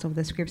being a part of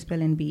the Scripps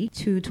Spelling Bee,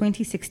 to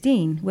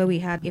 2016, where we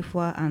had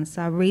Ifua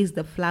Ansa raise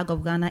the flag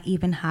of Ghana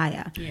even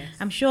higher. Yes.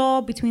 I'm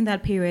sure between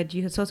that period,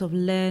 you had sort of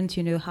learned,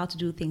 how to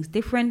do things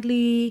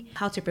differently,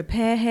 how to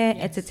prepare her,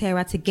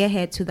 etc., to get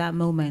her to that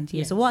moment. Yeah.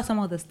 Yes. So what are some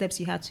of the steps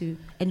you had to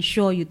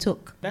ensure you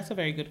took? That's a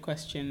very good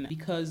question,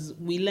 because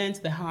we learned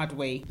the hard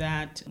way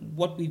that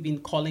what we've been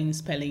calling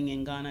spelling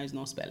in Ghana is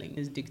not spelling,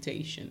 it's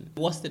dictation.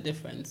 What's the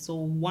difference? So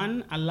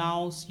one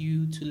allows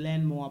you to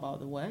learn more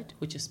about the word,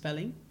 which is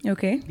spelling.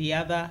 Okay. The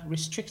other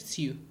restricts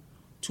you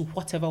to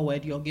whatever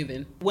word you're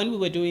given. When we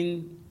were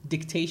doing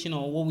dictation,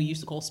 or what we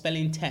used to call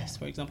spelling tests,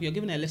 for example, you're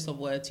given a list of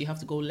words, you have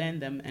to go learn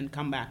them and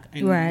come back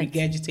and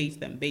regurgitate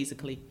them,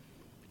 basically.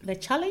 The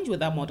challenge with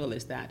that model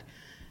is that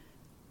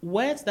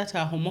words that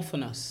are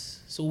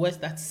homophonous, so words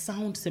that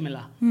sound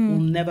similar, will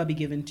never be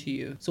given to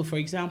you. So, for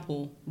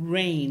example,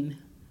 reign,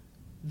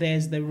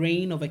 there's the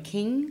reign of a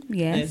king,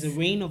 there's the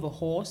reign of a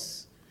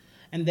horse,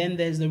 and then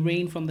there's the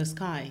rain from the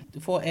sky.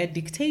 For a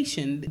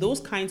dictation, those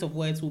kinds of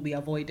words will be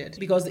avoided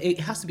because it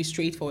has to be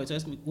straightforward. So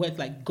it's words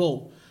like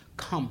go,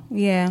 come,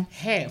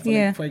 hair,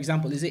 for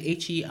example. Is it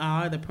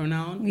H-E-R, the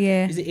pronoun?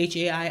 Is it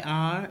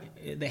H-A-I-R,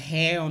 the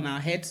hair on our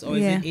heads? Or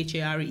is it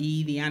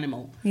H-A-R-E, the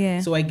animal?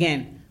 So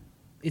again,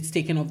 it's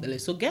taken off the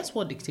list. So guess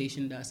what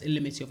dictation does? It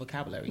limits your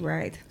vocabulary.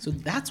 Right. So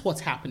that's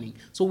what's happening.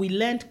 So we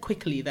learned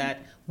quickly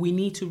that we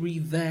need to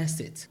reverse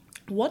it.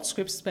 What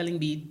Script Spelling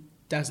Bee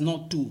does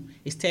not do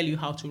is tell you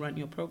how to run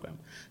your program.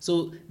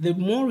 So the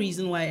more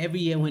reason why every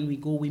year when we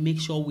go, we make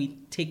sure we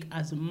take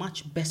as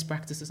much best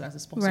practices as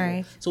is possible.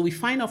 Right. So we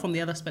find out from the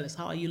other spellers,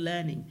 how are you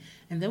learning?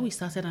 And then we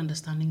started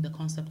understanding the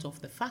concept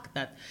of the fact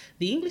that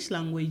the English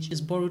language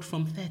is borrowed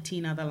from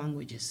 13 other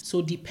languages.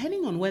 So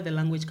depending on where the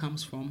language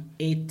comes from,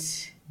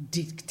 it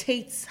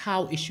dictates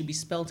how it should be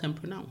spelt and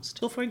pronounced.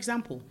 So for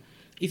example,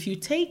 if you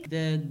take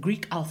the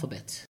Greek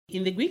alphabet,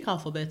 in the Greek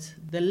alphabet,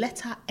 the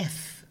letter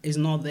F is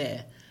not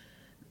there,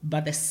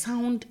 but the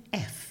sound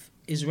F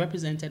is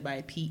represented by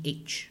a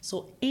PH.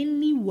 So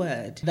any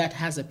word that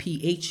has a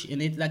PH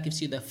in it that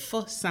gives you the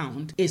first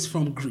sound is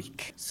from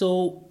Greek.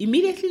 So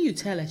immediately you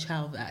tell a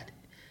child that,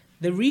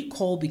 the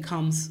recall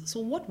becomes, so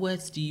what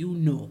words do you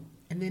know?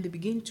 And then they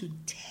begin to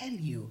tell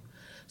you.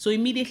 So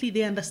immediately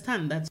they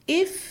understand that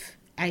if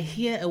I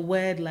hear a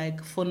word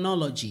like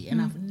phonology,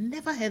 and I've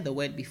never heard the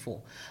word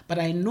before, but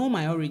I know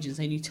my origins,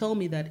 and you tell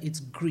me that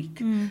it's Greek,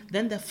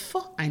 then the F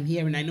I'm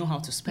hearing, I know how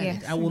to spell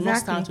it. I will not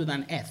start with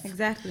an F.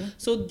 Exactly.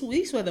 So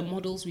these were the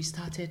models we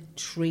started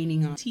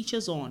training our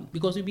teachers on,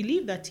 because we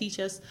believe that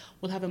teachers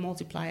will have a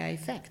multiplier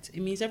effect.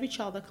 It means every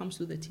child that comes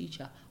to the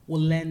teacher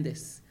will learn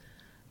this.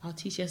 Our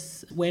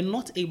teachers were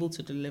not able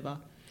to deliver.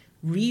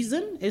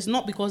 Reason is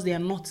not because they are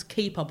not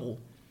capable.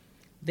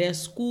 Their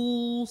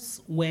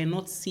schools were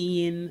not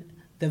seeing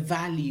the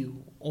value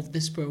of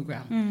this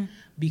program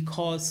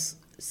because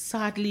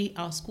sadly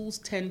our schools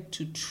tend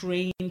to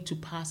train to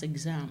pass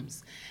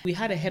exams. We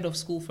had a head of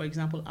school, for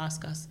example,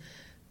 ask us,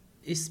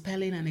 is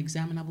spelling an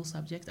examinable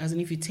subject? As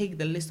in, if you take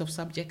the list of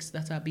subjects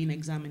that are being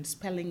examined,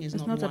 spelling is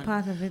not one. It's not a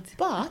part of it.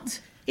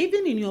 But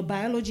even in your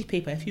biology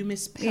paper, if you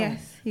misspell,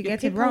 you your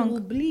get it paper wrong.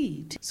 will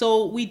bleed.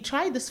 So we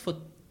tried this for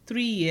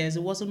 3 years.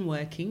 It wasn't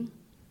working.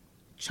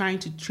 Trying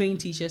to train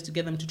teachers to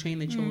get them to train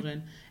the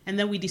children. And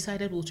then we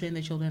decided we'll train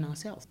the children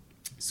ourselves.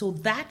 So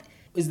that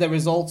is the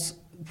results,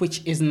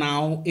 which is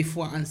now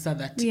IFWA answer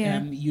that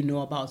you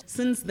know about.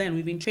 Since then,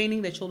 we've been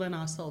training the children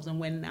ourselves, and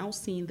we're now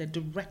seeing the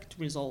direct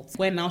results,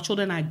 where now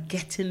children are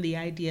getting the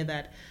idea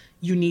that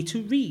you need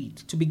to read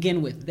to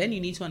begin with. Then you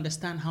need to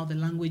understand how the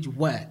language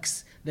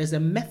works. There's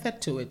a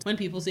method to it. When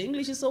people say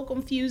English is so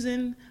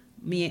confusing,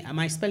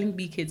 my spelling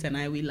bee kids and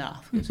I, we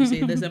laugh because we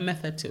say there's a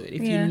method to it.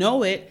 If you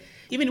know it,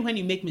 even when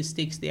you make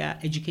mistakes, they are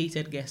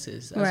educated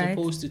guesses as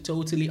opposed to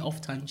totally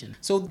off tangent.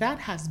 So that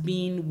has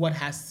been what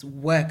has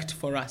worked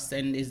for us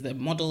and is the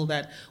model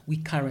that we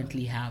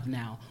currently have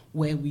now,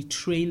 where we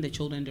train the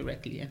children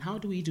directly. And how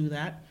do we do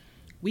that?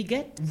 We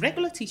get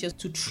regular teachers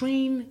to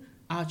train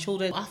our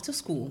children after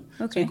school.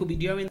 So it could be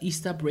during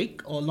Easter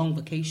break or long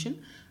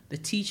vacation. The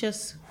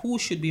teachers who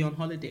should be on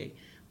holiday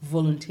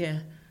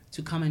volunteer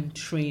to come and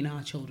train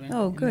our children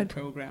in the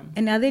program.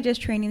 And are they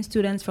just training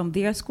students from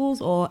their schools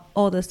or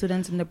all the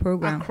students in the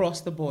program?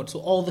 Across the board.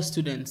 So all the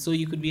students. So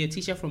you could be a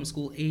teacher from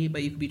school A,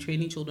 but you could be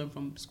training children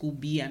from school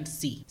B and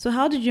C. So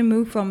how did you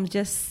move from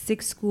just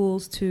 6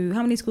 schools to,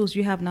 how many schools do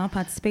you have now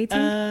participating?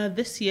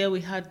 This year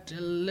we had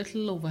a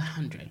little over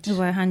 100.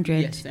 Over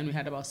 100? Yes, and we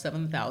had about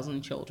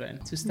 7,000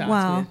 children to start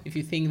with. If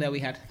you think that we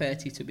had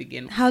 30 to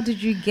begin with. How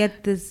did you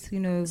get this,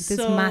 this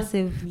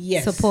massive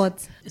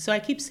support? So I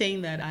keep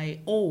saying that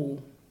I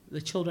owe the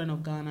children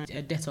of Ghana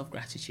a debt of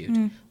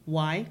gratitude.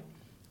 Why?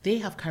 They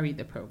have carried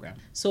the program.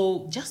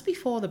 So just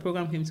before the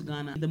program came to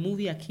Ghana, the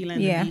movie Akila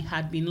and the Bee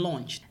had been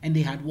launched, and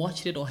they had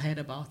watched it or heard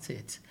about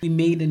it. We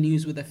made the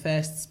news with the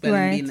first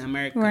spelling bee in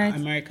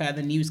America.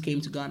 The news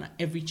came to Ghana.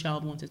 Every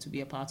child wanted to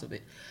be a part of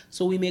it.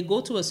 So we may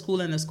go to a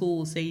school and the school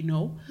will say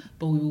no,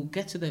 but we will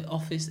get to the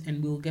office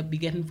and we'll be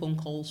getting phone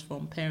calls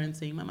from parents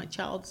saying, my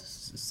child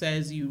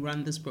says you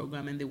run this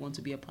program and they want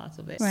to be a part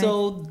of it.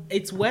 So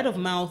it's word of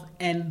mouth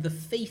and the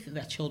faith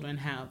that children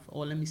have,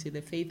 or let me say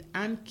the faith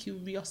and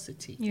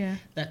curiosity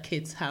that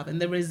kids have,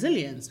 and the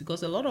resilience,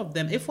 because a lot of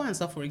them, if one,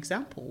 for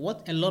example,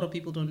 what a lot of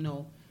people don't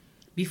know,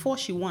 before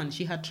she won,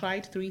 she had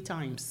tried 3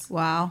 times.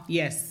 Wow.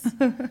 Yes.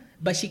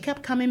 But she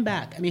kept coming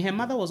back. I mean, her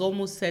mother was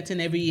almost certain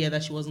every year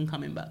that she wasn't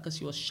coming back because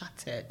she was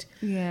shattered.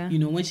 Yeah.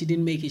 When she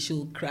didn't make it,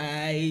 she'll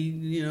cry,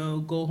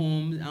 go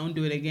home, I won't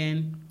do it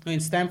again. When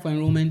it's time for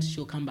enrollment,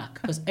 she'll come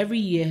back. Because every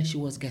year she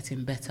was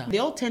getting better. They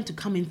all tend to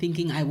come in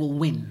thinking, I will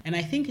win. And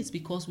I think it's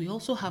because we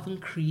also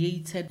haven't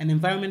created an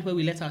environment where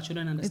we let our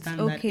children understand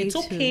that it's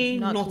okay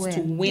not to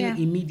win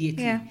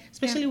immediately.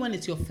 Especially when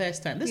it's your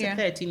first time. This is a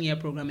 13-year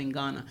program in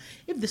Ghana.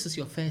 If this is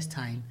your first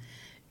time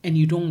and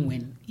you don't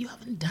win, you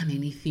haven't done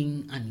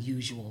anything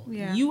unusual.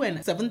 You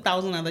and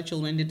 7,000 other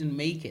children didn't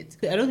make it.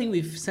 I don't think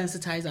we've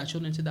sensitized our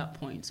children to that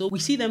point. So we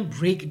see them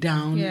break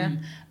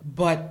down,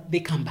 but they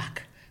come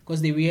back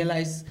because they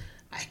realize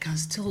I can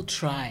still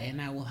try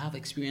and I will have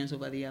experience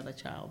over the other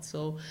child.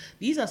 So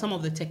these are some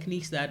of the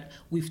techniques that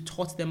we've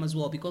taught them as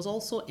well, because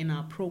also in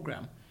our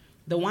program,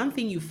 the one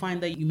thing you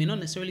find that you may not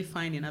necessarily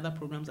find in other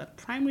programs at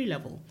primary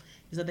level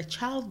is that the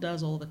child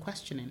does all the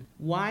questioning.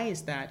 Why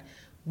is that?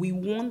 We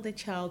want the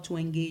child to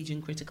engage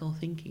in critical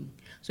thinking.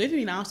 So if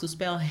you're asked to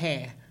spell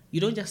hair,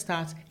 you don't just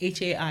start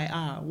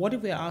H-A-I-R. What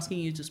if we're asking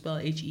you to spell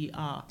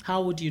H-E-R?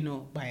 How would you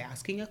know? By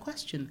asking a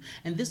question.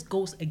 And this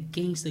goes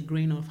against the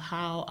grain of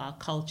how our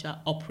culture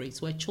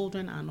operates, where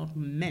children are not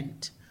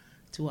meant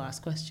to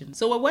ask questions.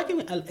 So we're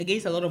working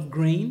against a lot of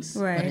grains,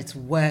 but it's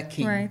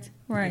working. Right.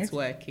 It's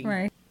working.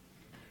 Right.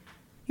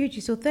 Uchi,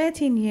 so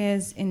 13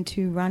 years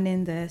into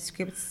running the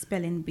Scripts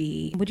Spelling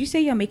Bee, would you say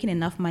you're making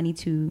enough money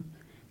to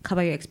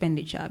cover your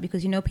expenditure?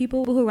 Because,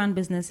 people who run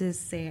businesses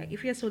say,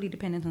 if you're solely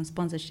dependent on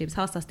sponsorships,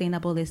 how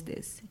sustainable is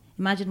this?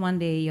 Imagine one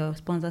day your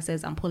sponsor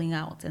says, I'm pulling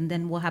out, and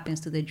then what happens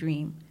to the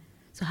dream?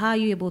 So how are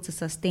you able to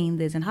sustain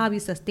this, and how have you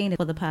sustained it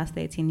for the past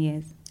 13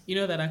 years?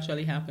 That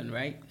actually happened,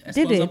 right? A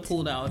Did sponsor it?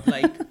 pulled out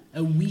like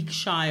a week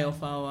shy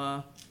of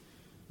our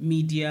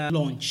media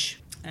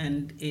launch,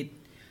 and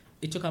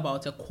it took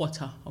about a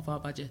quarter of our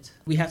budget.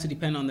 We had to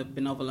depend on the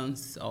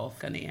benevolence of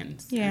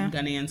Ghanaians. Yeah. And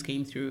Ghanaians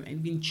came through,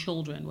 and even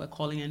children were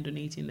calling and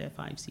donating their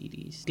 5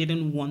 CDs. They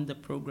didn't want the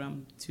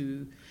program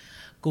to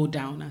go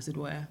down, as it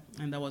were.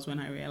 And that was when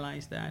I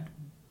realized that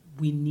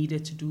we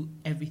needed to do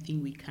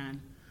everything we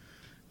can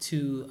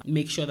to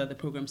make sure that the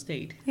program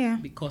stayed,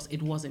 because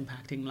it was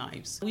impacting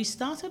lives. We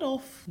started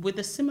off with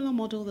a similar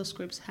model the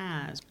Scripts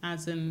has,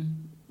 as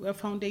in a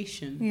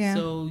foundation. Yeah.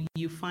 So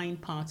you find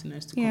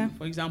partners to come.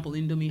 For example,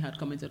 Indomie had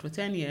committed for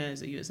 10 years.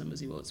 The U.S.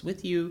 Embassy was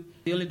with you.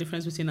 The only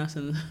difference between us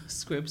and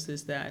Scripts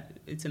is that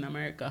it's in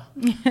America.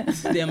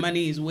 Their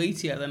money is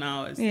weightier than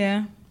ours.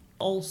 Yeah.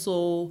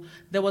 Also,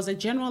 there was a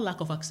general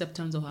lack of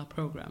acceptance of our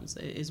programs,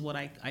 is what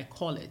I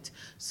call it.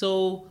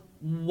 So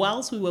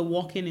whilst we were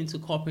walking into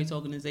corporate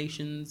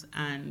organizations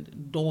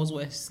and doors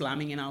were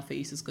slamming in our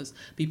faces, because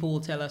people will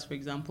tell us, for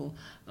example,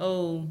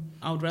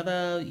 I would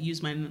rather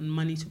use my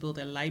money to build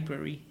a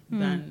library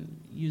than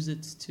use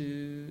it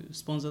to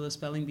sponsor the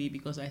spelling bee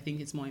because I think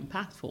it's more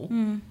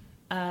impactful.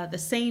 The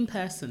same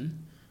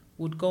person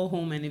would go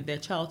home, and if their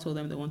child told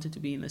them they wanted to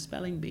be in the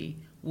spelling bee,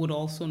 would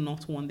also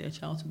not want their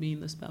child to be in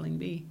the spelling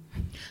bee.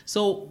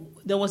 So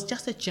there was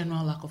just a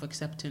general lack of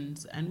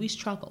acceptance, and we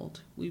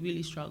struggled. We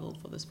really struggled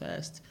for this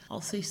first,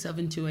 I'll say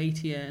 7 to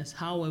 8 years.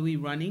 How were we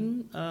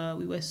running?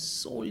 We were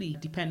solely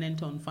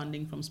dependent on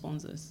funding from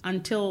sponsors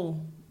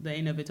until the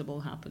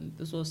inevitable happened.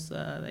 This was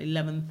the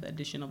 11th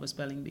edition of a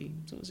spelling bee.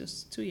 So it was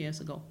just 2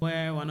 years ago,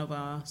 where one of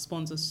our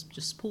sponsors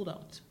just pulled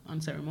out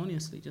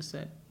unceremoniously, just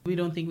said, we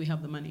don't think we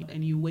have the money.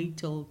 And you wait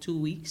till 2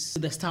 weeks to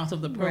the start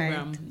of the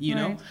program, you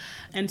know?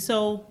 And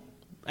so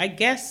I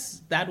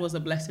guess that was a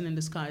blessing in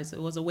disguise. It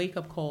was a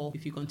wake-up call.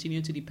 If you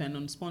continue to depend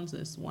on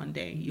sponsors, one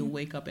day you'll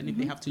wake up, and if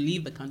they have to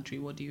leave the country,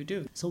 what do you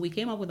do? So we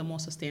came up with a more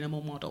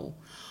sustainable model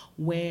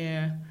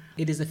where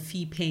it is a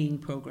fee-paying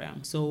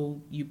program.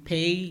 So you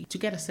pay to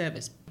get a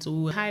service. So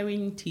we're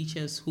hiring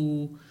teachers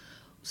who,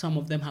 some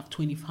of them have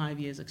 25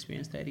 years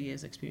experience, 30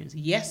 years experience.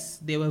 Yes,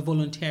 they were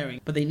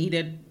volunteering, but they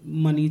needed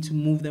money to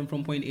move them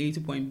from point A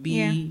to point B.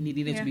 They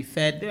needed to be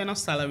fed. They were not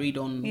salaried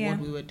on what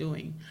we were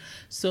doing.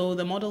 So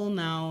the model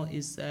now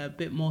is a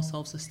bit more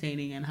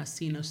self-sustaining and has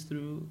seen us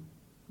through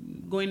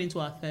going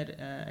into our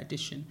 3rd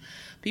edition.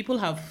 People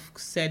have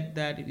said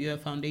that if you're a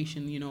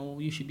foundation,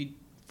 you should be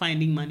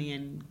finding money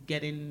and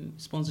getting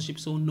sponsorship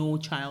so no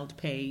child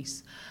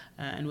pays.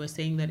 And we're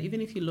saying that even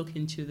if you look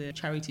into the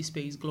charity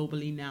space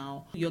globally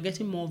now, you're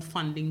getting more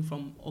funding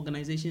from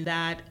organizations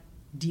that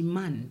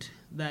demand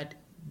that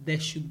there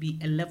should be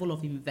a level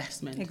of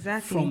investment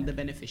from the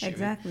beneficiary.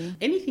 Exactly.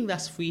 Anything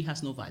that's free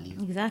has no value.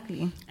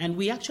 Exactly. And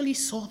we actually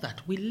saw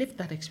that. We lived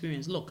that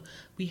experience. Look,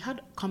 we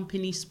had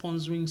companies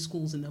sponsoring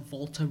schools in the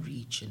Volta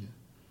region.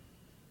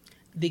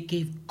 They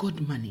gave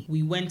good money.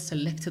 We went,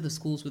 selected the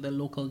schools with the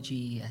local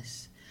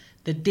GES.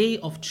 The day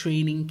of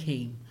training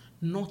came,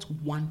 not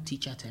one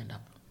teacher turned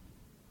up.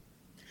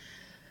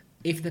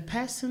 If the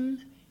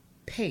person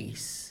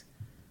pays,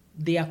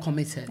 they are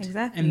committed.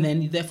 Exactly. And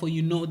then therefore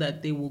you know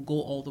that they will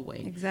go all the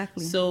way.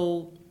 Exactly.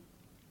 So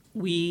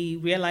we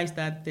realized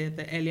that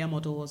the earlier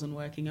model wasn't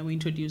working, and we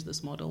introduced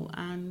this model,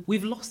 and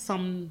we've lost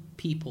some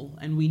people,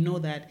 and we know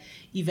that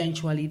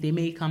eventually they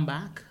may come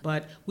back,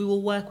 but we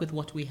will work with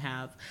what we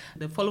have.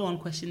 The follow-on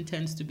question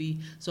tends to be,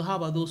 so how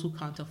about those who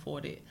can't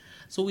afford it?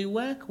 So we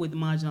work with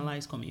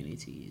marginalized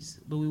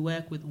communities, but we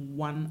work with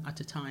one at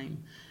a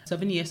time.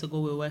 7 years ago,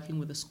 we were working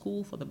with a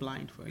school for the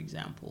blind, for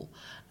example.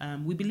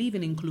 We believe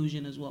in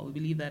inclusion as well. We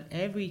believe that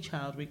every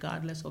child,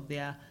 regardless of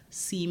their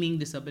seeming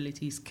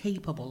disability, is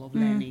capable of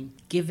learning,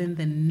 given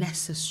the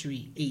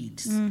necessary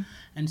aids.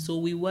 And so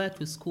we worked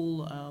with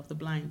School of the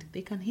Blind.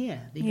 They can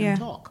hear, they can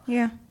talk.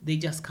 They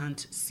just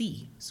can't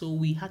see. So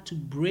we had to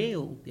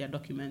braille their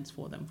documents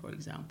for them, for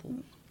example.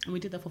 And we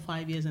did that for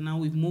 5 years, and now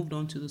we've moved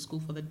on to the School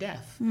for the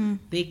Deaf.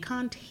 They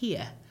can't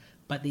hear,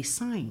 but they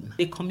sign.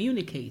 They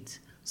communicate,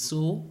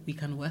 so we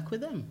can work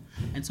with them.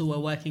 And so we're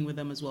working with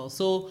them as well.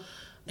 So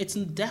it's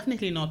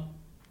definitely not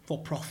for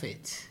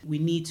profit. We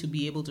need to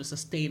be able to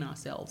sustain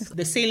ourselves.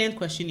 The salient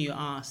question you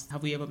asked,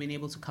 have we ever been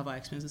able to cover our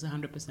expenses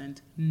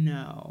 100%?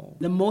 No.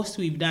 The most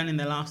we've done in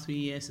the last 3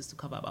 years is to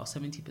cover about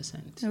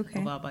 70%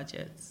 of our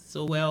budgets.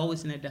 So we're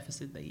always in a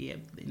deficit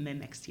in the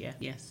next year.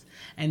 Yes.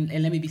 And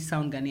let me be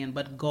sound Ghanaian,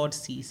 but God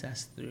sees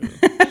us through.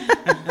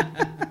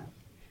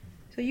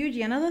 So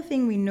Eugene, another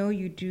thing we know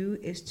you do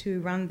is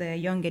to run the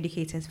Young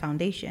Educators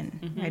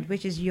Foundation, right,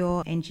 which is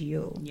your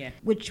NGO,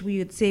 which we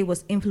would say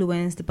was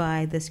influenced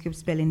by the Scripps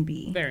Spelling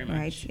Bee. Very much.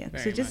 Right? Yeah.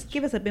 So just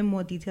give us a bit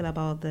more detail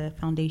about the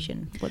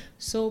foundation.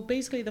 So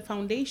basically the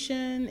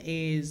foundation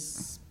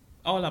is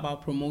all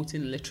about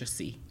promoting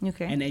literacy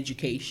and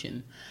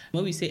education.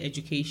 When we say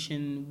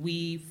education,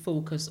 we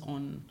focus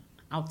on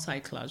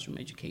outside classroom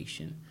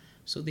education.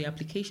 So the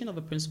application of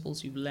the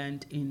principles you've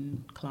learned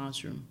in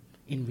classroom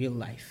in real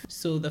life.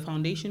 So the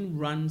foundation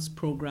runs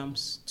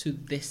programs to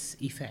this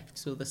effect.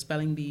 So the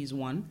Spelling Bee is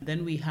one.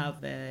 Then we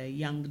have the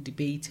Young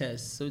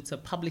Debaters. So it's a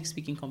public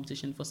speaking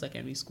competition for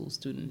secondary school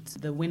students.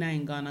 The winner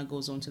in Ghana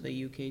goes on to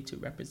the UK to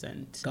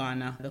represent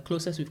Ghana. The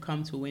closest we've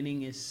come to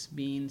winning is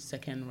being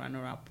second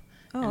runner-up.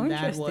 Oh, and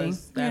interesting.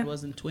 That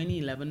was in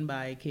 2011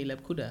 by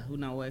Caleb Kuda, who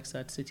now works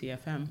at City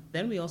FM.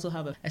 Then we also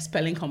have a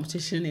spelling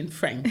competition in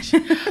French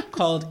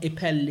called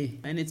Epelle.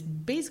 And it's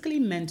basically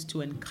meant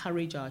to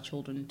encourage our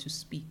children to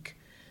speak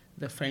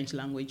the French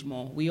language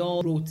more. We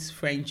all wrote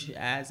French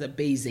as a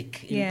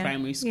basic in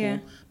primary school,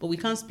 but we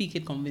can't speak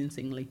it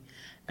convincingly.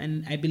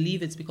 And I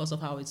believe it's because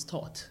of how it's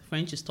taught.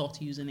 French is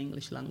taught using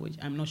English language.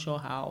 I'm not sure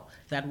how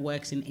that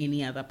works in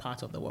any other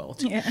part of the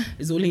world.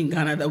 It's only in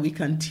Ghana that we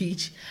can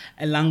teach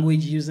a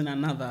language using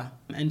another.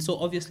 And so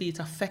obviously it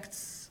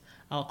affects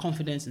our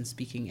confidence in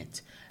speaking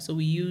it. So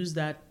we use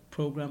that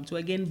program to,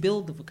 again,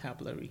 build the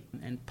vocabulary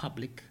and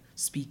public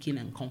speaking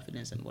and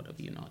confidence and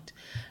whatever you not.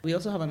 We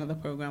also have another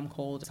program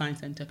called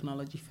Science and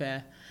Technology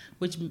Fair,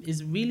 which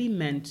is really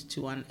meant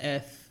to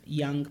unearth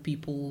young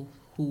people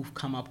who've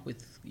come up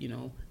with,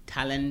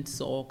 talents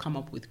or come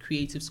up with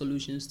creative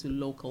solutions to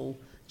local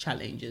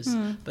challenges.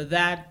 But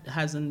that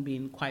hasn't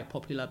been quite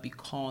popular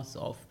because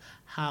of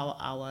how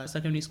our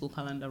secondary school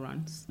calendar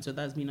runs. So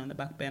that's been on the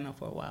back burner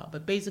for a while.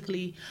 But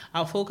basically,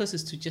 our focus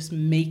is to just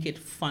make it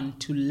fun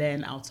to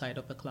learn outside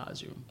of the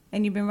classroom.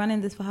 And you've been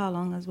running this for how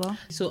long as well?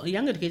 So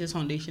Young Educators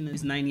Foundation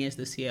is 9 years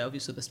this year.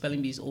 Obviously, the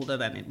Spelling Bee is older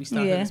than it. We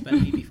started the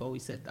Spelling Bee before we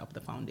set up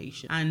the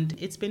foundation. And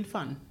it's been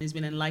fun. It's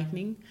been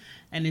enlightening.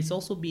 And it's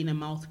also been a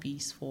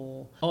mouthpiece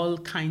for all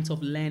kinds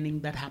of learning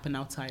that happen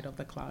outside of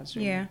the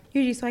classroom. Yeah.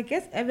 Usually, so I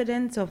guess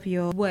evidence of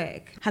your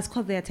work has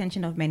caught the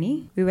attention of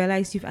many. We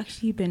realize you've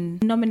actually been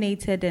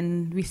nominated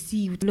and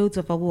received loads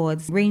of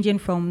awards, ranging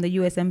from the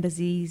U.S.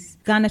 Embassy's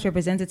Ghana's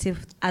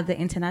representative at the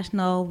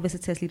International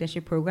Visitors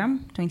Leadership Program,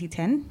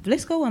 2010,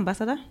 Vlisco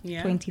Ambassador,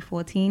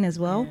 2014 as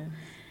well.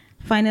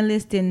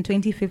 Finalist in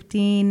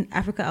 2015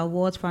 Africa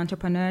Awards for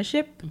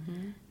Entrepreneurship.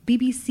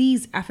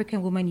 BBC's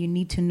African Woman You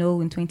Need to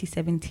Know in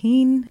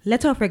 2017.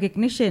 Letter of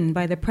recognition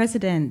by the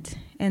president.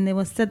 And it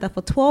was said that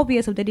for 12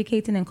 years of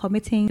dedicating and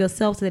committing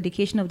yourself to the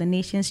education of the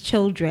nation's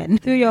children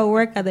through your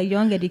work at the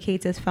Young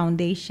Educators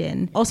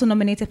Foundation. Also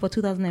nominated for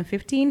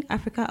 2015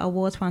 Africa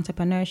Awards for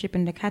Entrepreneurship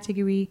in the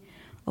category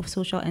of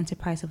Social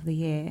Enterprise of the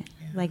Year.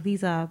 Like,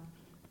 these are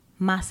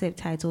massive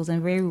titles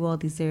and very well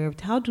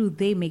deserved. How do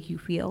they make you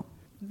feel?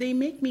 They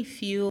make me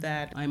feel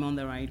that I'm on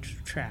the right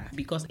track,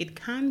 because it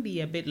can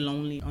be a bit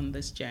lonely on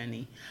this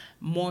journey,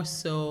 more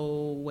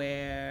so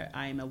where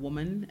I'm a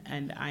woman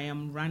and I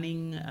am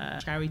running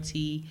a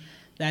charity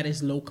that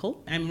is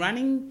local. I'm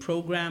running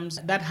programs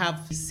that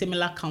have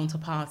similar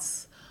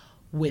counterparts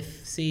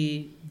with,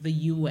 say, the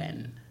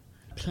UN,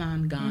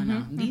 Plan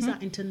Ghana. These are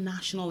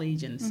international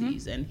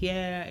agencies, and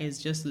here is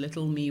just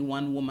little me,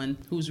 one woman,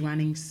 who's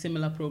running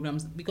similar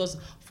programs, because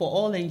for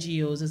all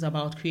NGOs, it's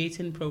about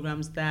creating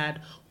programs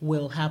that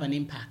will have an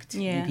impact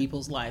in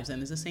people's lives,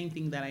 and it's the same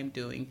thing that I'm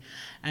doing.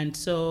 And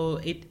so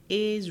it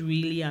is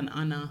really an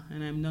honor,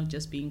 and I'm not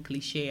just being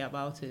cliche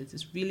about it,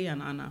 it's really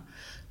an honor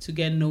to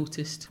get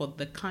noticed for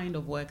the kind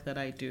of work that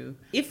I do.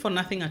 If for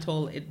nothing at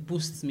all, it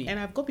boosts me. And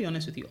I've got to be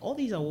honest with you, all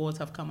these awards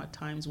have come at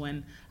times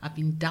when I've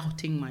been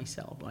doubting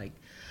myself, like,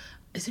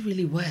 is it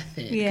really worth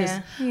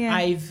it?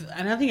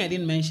 Another thing I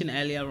didn't mention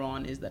earlier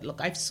on is that,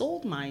 look, I've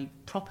sold my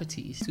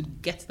properties to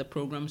get the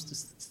programs to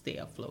stay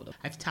afloat.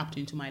 I've tapped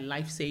into my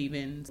life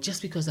savings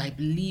just because I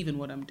believe in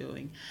what I'm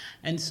doing.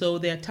 And so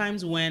there are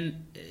times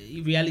when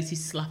reality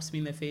slaps me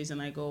in the face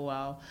and I go,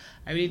 wow,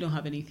 I really don't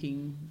have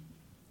anything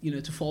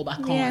to fall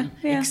back on,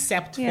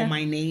 except for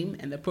my name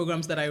and the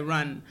programs that I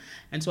run.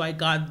 And so I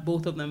guard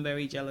both of them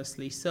very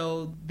jealously.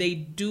 So they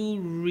do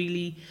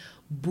really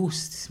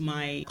boost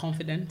my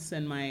confidence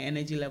and my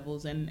energy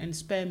levels and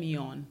spur me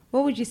on.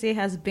 What would you say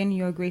has been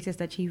your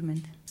greatest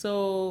achievement?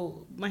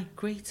 So my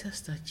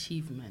greatest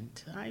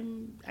achievement,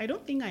 I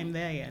don't think I'm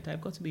there yet.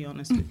 I've got to be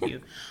honest with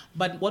you.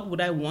 But what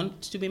would I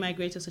want to be my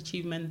greatest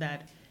achievement?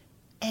 That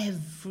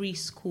every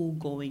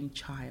school-going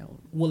child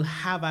will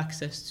have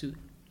access to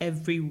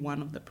every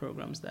one of the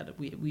programs that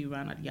we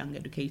run at Young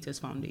Educators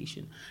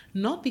Foundation.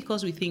 Not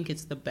because we think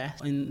it's the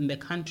best in the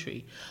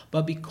country,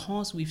 but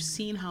because we've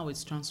seen how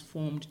it's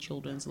transformed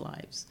children's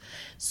lives.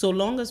 So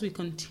long as we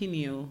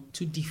continue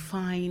to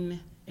define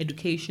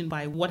education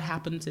by what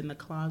happens in the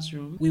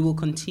classroom, we will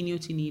continue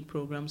to need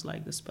programs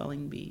like the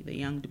Spelling Bee, the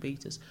Young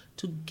Debaters,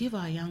 to give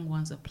our young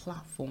ones a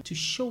platform to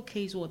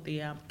showcase what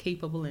they are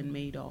capable and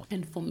made of.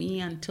 And for me,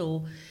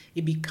 until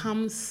it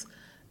becomes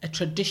a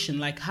tradition,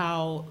 like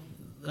how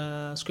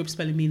Scripps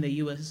Spelling Bee in the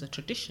US is a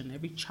tradition.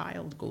 Every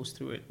child goes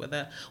through it,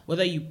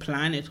 whether you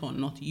plan it or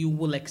not, you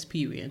will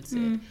experience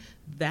it.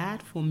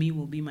 That for me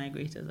will be my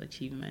greatest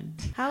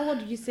achievement. How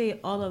would you say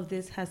all of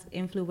this has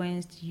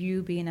influenced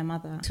you being a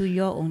mother to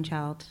your own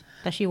child?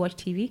 Does she watch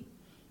TV?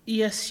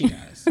 Yes, she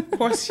does. Of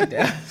course she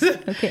does.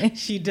 Okay.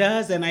 She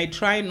does, and I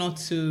try not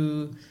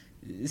to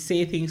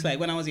say things like,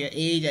 when I was your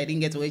age, I didn't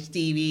get to watch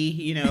TV,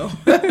 you know.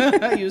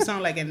 You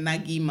sound like a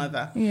naggy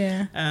mother.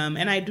 Yeah.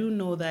 And I do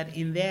know that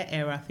in their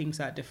era, things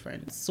are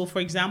different. So,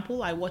 for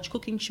example, I watch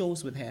cooking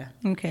shows with her.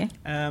 Okay.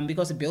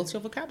 Because it builds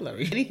your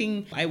vocabulary.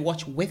 Anything I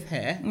watch with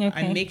her, okay,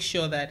 I make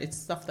sure that it's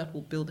stuff that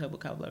will build her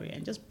vocabulary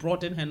and just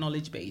broaden her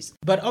knowledge base.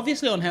 But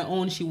obviously on her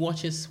own, she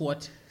watches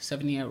what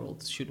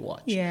 7-year-olds should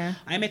watch. Yeah.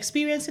 I'm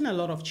experiencing a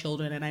lot of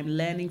children and I'm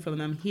learning from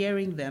them, I'm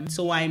hearing them.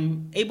 So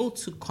I'm able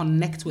to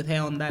connect with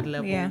her on that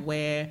level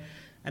where,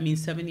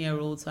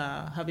 7-year-olds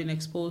have been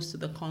exposed to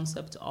the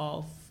concept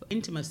of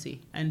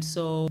intimacy. And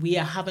so we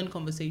are having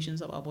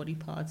conversations about body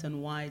parts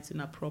and why it's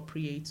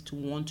inappropriate to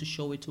want to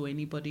show it to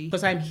anybody.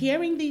 Because I'm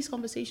hearing these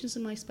conversations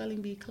in my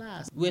Spelling Bee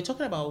class. We're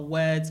talking about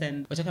words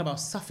and we're talking about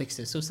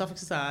suffixes. So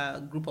suffixes are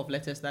a group of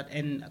letters that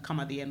come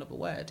at the end of a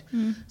word.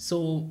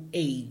 So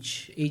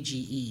age,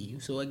 A-G-E.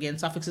 So again,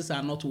 suffixes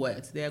are not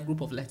words. They're a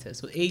group of letters.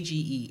 So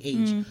A-G-E,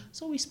 age.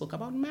 So we spoke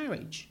about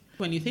marriage.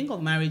 When you think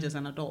of marriage as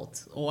an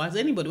adult, or as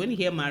anybody, when you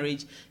hear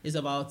marriage, it's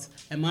about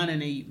a man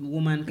and a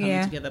woman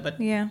coming together. But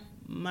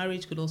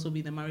marriage could also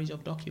be the marriage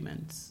of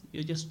documents.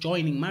 You're just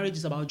joining. Marriage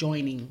is about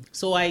joining.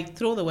 So I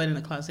throw the word in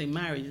the class, say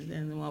marriage,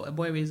 and a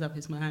boy raises up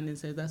his hand and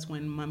says, that's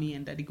when mommy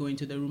and daddy go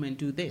into the room and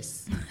do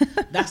this.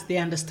 That's the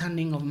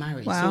understanding of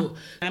marriage. Wow. So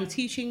I'm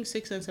teaching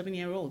 6 and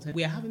 7-year-olds, and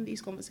we are having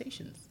these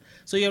conversations.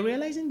 So you're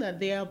realizing that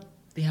they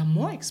are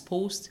more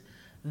exposed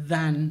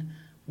than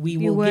we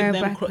will give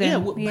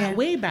them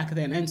way back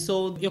then. And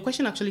so your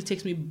question actually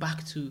takes me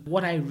back to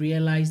what I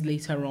realized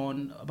later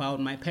on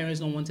about my parents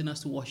not wanting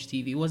us to watch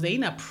TV. Was the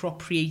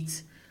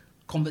inappropriate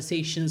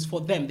conversations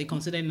for them. They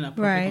considered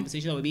inappropriate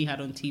conversations that were being had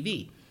on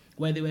TV,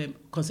 where they were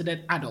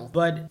considered adult.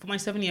 But for my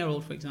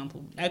 7-year-old, for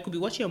example, I could be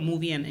watching a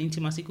movie and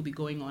intimacy could be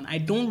going on. I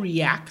don't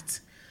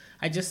react.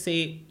 I just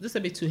say, this is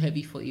a bit too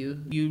heavy for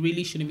you. You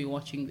really shouldn't be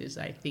watching this.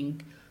 I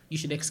think you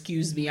should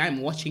excuse me.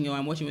 I'm watching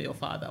with your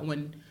father.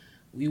 When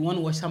we want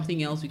to watch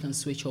something else, we can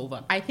switch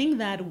over. I think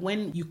that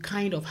when you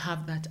kind of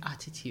have that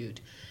attitude,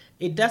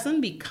 it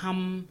doesn't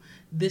become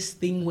this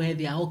thing where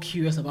they are all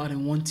curious about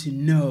and want to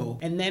know.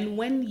 And then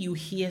when you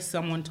hear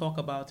someone talk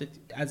about it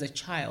as a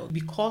child,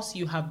 because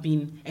you have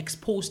been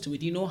exposed to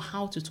it, you know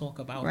how to talk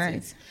about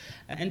it.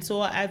 And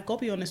so I've got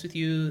to be honest with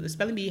you, the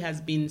Spelling Bee has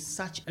been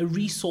such a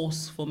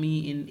resource for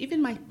me in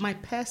even my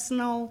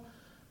personal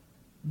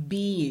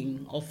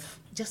being of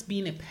just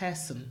being a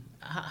person.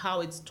 How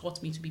it's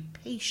taught me to be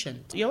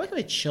patient. You're working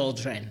with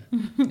children.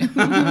 You're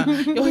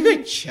working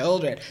with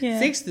children,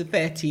 6 to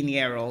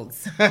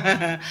 13-year-olds,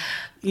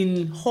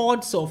 in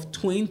hordes of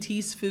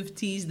 20s,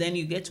 50s. Then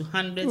you get to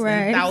hundreds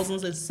and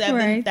thousands and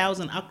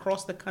 7,000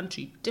 across the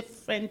country.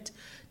 Different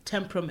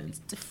temperaments,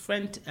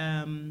 different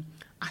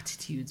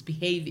attitudes,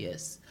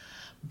 behaviors.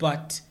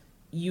 But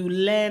you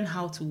learn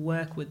how to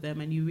work with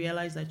them, and you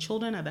realize that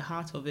children at the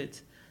heart of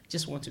it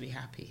just want to be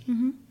happy.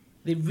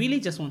 They really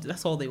just want to,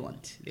 that's all they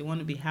want. They want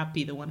to be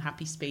happy. They want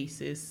happy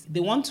spaces. They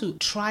want to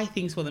try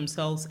things for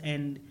themselves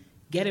and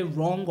get it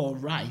wrong or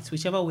right,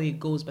 whichever way it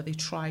goes, but they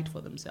try it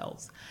for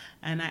themselves.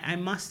 And I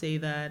must say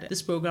that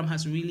this program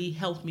has really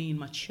helped me in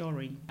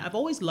maturing. I've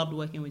always loved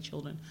working with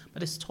children,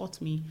 but it's taught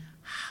me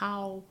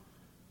how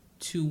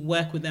to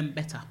work with them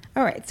better.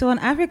 All right. So on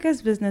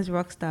Africa's Business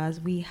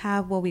Rockstars, we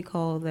have what we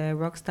call the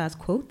Rockstars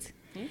quote.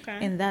 Okay.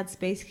 And that's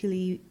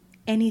basically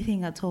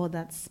anything at all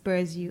that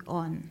spurs you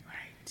on.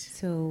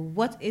 So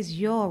what is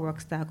your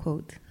rockstar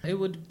quote? It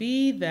would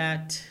be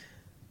that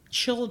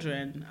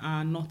children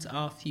are not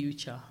our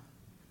future.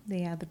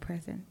 They are the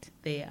present.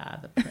 They are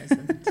the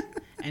present.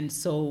 And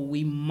so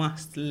we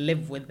must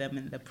live with them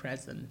in the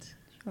present.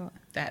 Sure.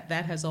 That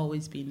has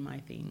always been my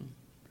thing.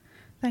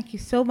 Thank you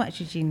so much,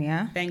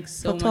 Eugenia. Thanks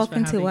so much for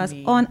talking to us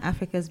on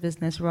Africa's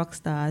Business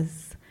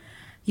Rockstars.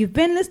 You've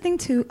been listening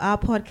to our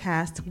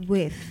podcast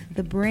with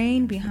the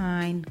brain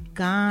behind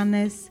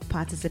Ghana's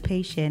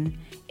participation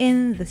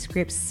in the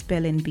Scripps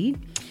Spelling Bee,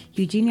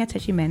 Eugenia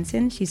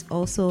Techimanson. She's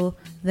also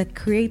the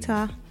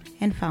creator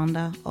and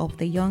founder of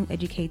the Young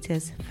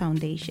Educators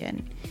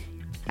Foundation.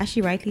 As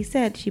she rightly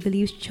said, she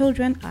believes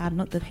children are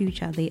not the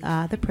future, they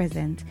are the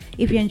present.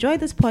 If you enjoyed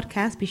this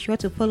podcast, be sure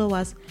to follow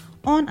us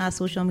on our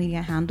social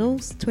media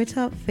handles,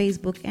 Twitter,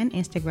 Facebook, and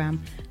Instagram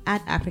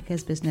at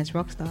Africa's Business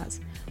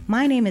Rockstars.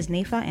 My name is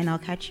Nefa, and I'll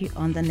catch you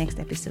on the next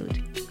episode.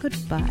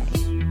 Goodbye.